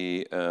from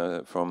the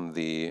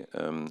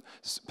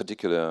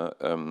particular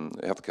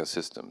healthcare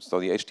systems. So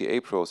the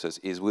HTA process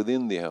is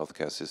within the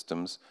healthcare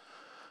systems.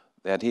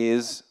 That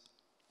is,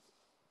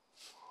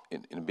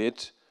 in a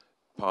bit,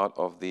 part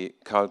of the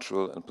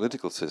cultural and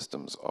political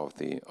systems of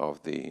the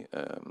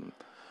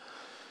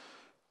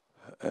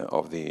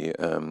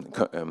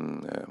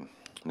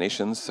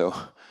nations. So,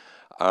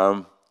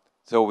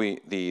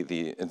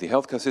 the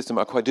healthcare system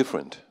are quite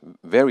different,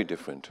 very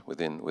different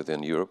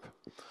within Europe.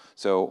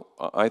 So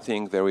I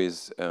think there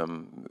is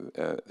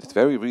it's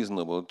very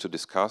reasonable to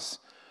discuss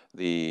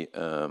the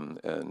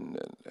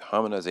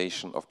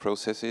harmonization of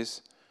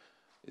processes.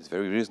 It's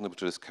very reasonable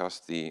to discuss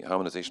the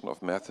harmonization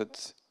of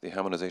methods, the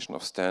harmonization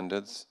of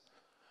standards.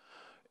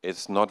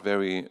 It's not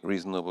very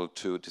reasonable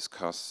to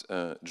discuss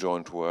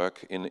joint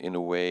work in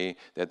a way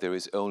that there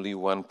is only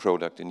one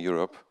product in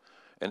Europe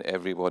and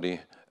everybody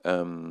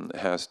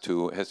has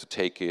to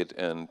take it,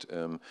 and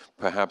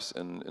perhaps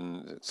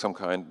in some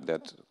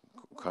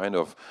kind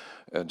of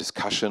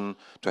discussion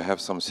to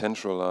have some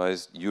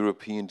centralized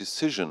European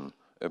decision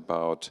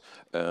about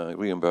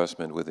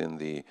reimbursement within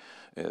the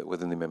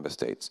member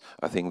states.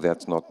 I think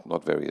that's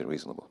not very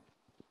reasonable.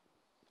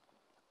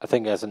 I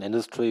think as an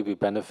industry we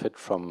benefit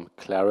from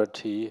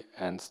clarity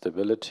and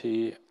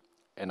stability,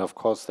 and of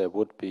course there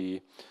would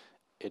be,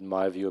 in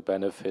my view, a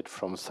benefit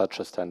from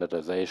such a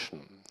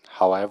standardization.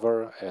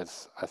 However,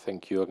 as I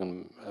think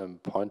Jürgen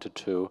pointed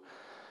to,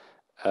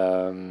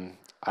 I'm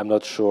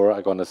not sure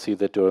I'm going to see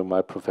that during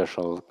my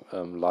professional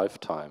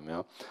lifetime.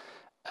 Yeah?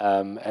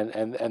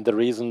 And the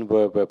reason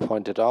were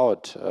pointed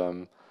out,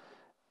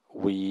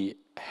 we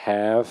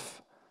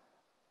have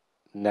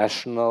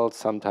national,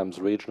 sometimes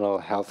regional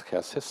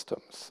healthcare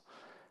systems.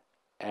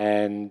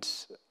 And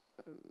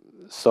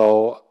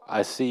so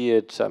I see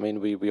it, I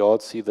mean, we all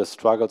see the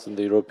struggles in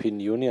the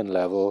European Union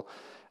level,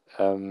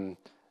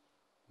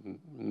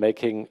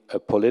 making a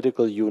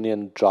political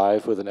union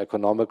jive with an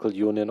economical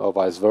union or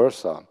vice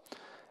versa.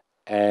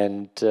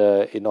 And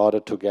in order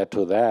to get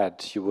to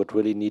that, you would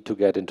really need to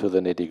get into the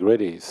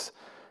nitty-gritties.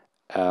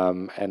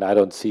 And I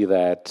don't see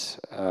that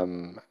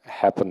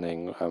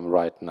happening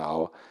right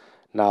now.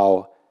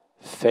 Now,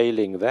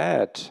 failing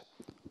that,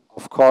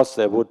 of course,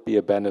 there would be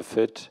a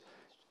benefit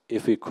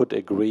if we could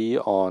agree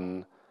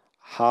on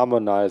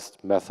harmonized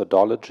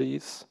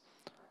methodologies,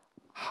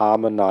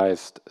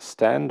 harmonized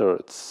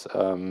standards.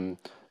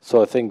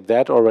 So I think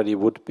that already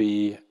would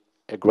be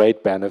a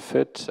great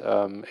benefit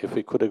if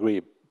we could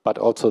agree. But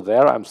also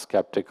there I'm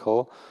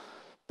skeptical,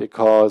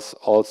 because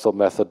also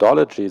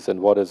methodologies and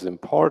what is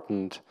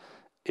important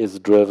is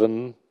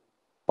driven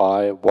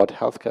by what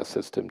healthcare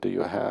system do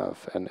you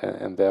have,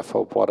 and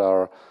therefore what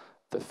are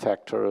the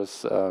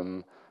factors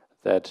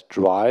that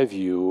drive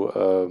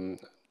you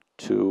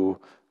to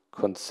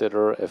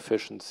consider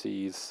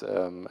efficiencies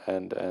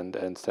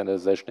and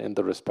standardization in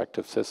the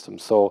respective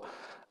systems. So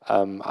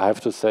I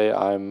have to say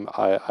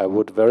I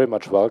would very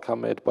much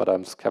welcome it, but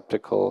I'm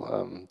skeptical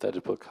that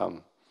it will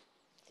come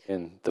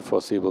in the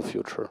foreseeable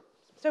future.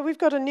 So we've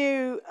got a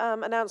new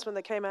announcement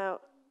that came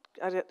out,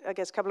 I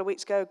guess, a couple of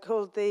weeks ago,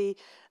 called the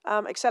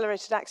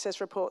Accelerated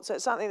Access Report. So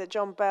it's something that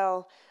John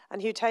Bell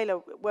and Hugh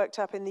Taylor worked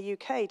up in the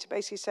UK to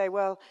basically say,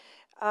 well,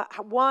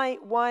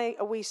 why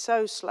are we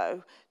so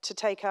slow to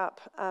take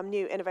up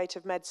new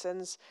innovative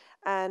medicines,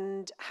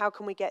 and how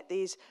can we get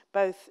these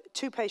both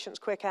to patients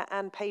quicker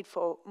and paid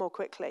for more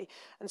quickly?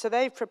 And so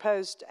they've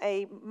proposed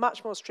a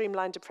much more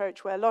streamlined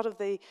approach where a lot of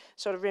the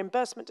sort of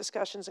reimbursement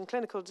discussions and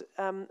clinical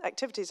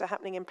activities are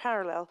happening in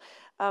parallel.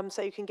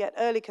 So you can get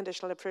early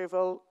conditional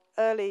approval,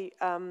 early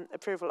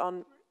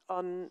approval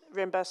on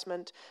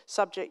reimbursement,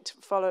 subject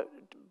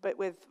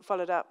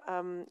followed up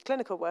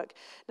clinical work.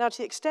 Now, to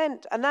the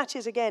extent, and that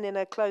is again in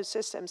a closed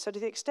system, so to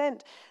the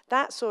extent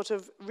that sort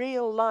of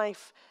real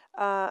life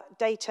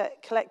data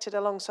collected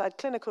alongside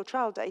clinical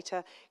trial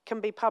data can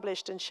be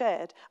published and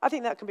shared, I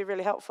think that can be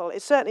really helpful.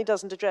 It certainly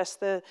doesn't address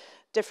the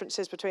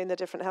differences between the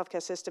different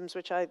healthcare systems,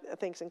 which I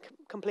think is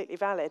completely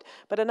valid,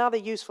 but another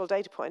useful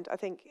data point I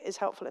think is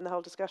helpful in the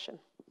whole discussion.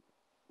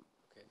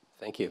 Okay,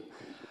 thank you.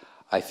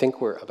 I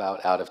think we're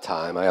about out of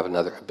time. I have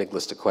a big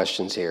list of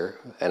questions here,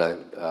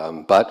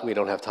 and but we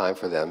don't have time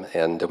for them,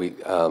 and we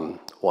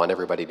want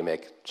everybody to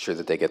make sure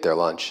that they get their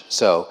lunch.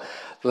 So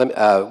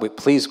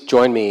please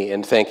join me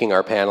in thanking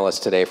our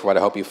panelists today for what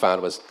I hope you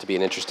found was to be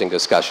an interesting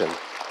discussion.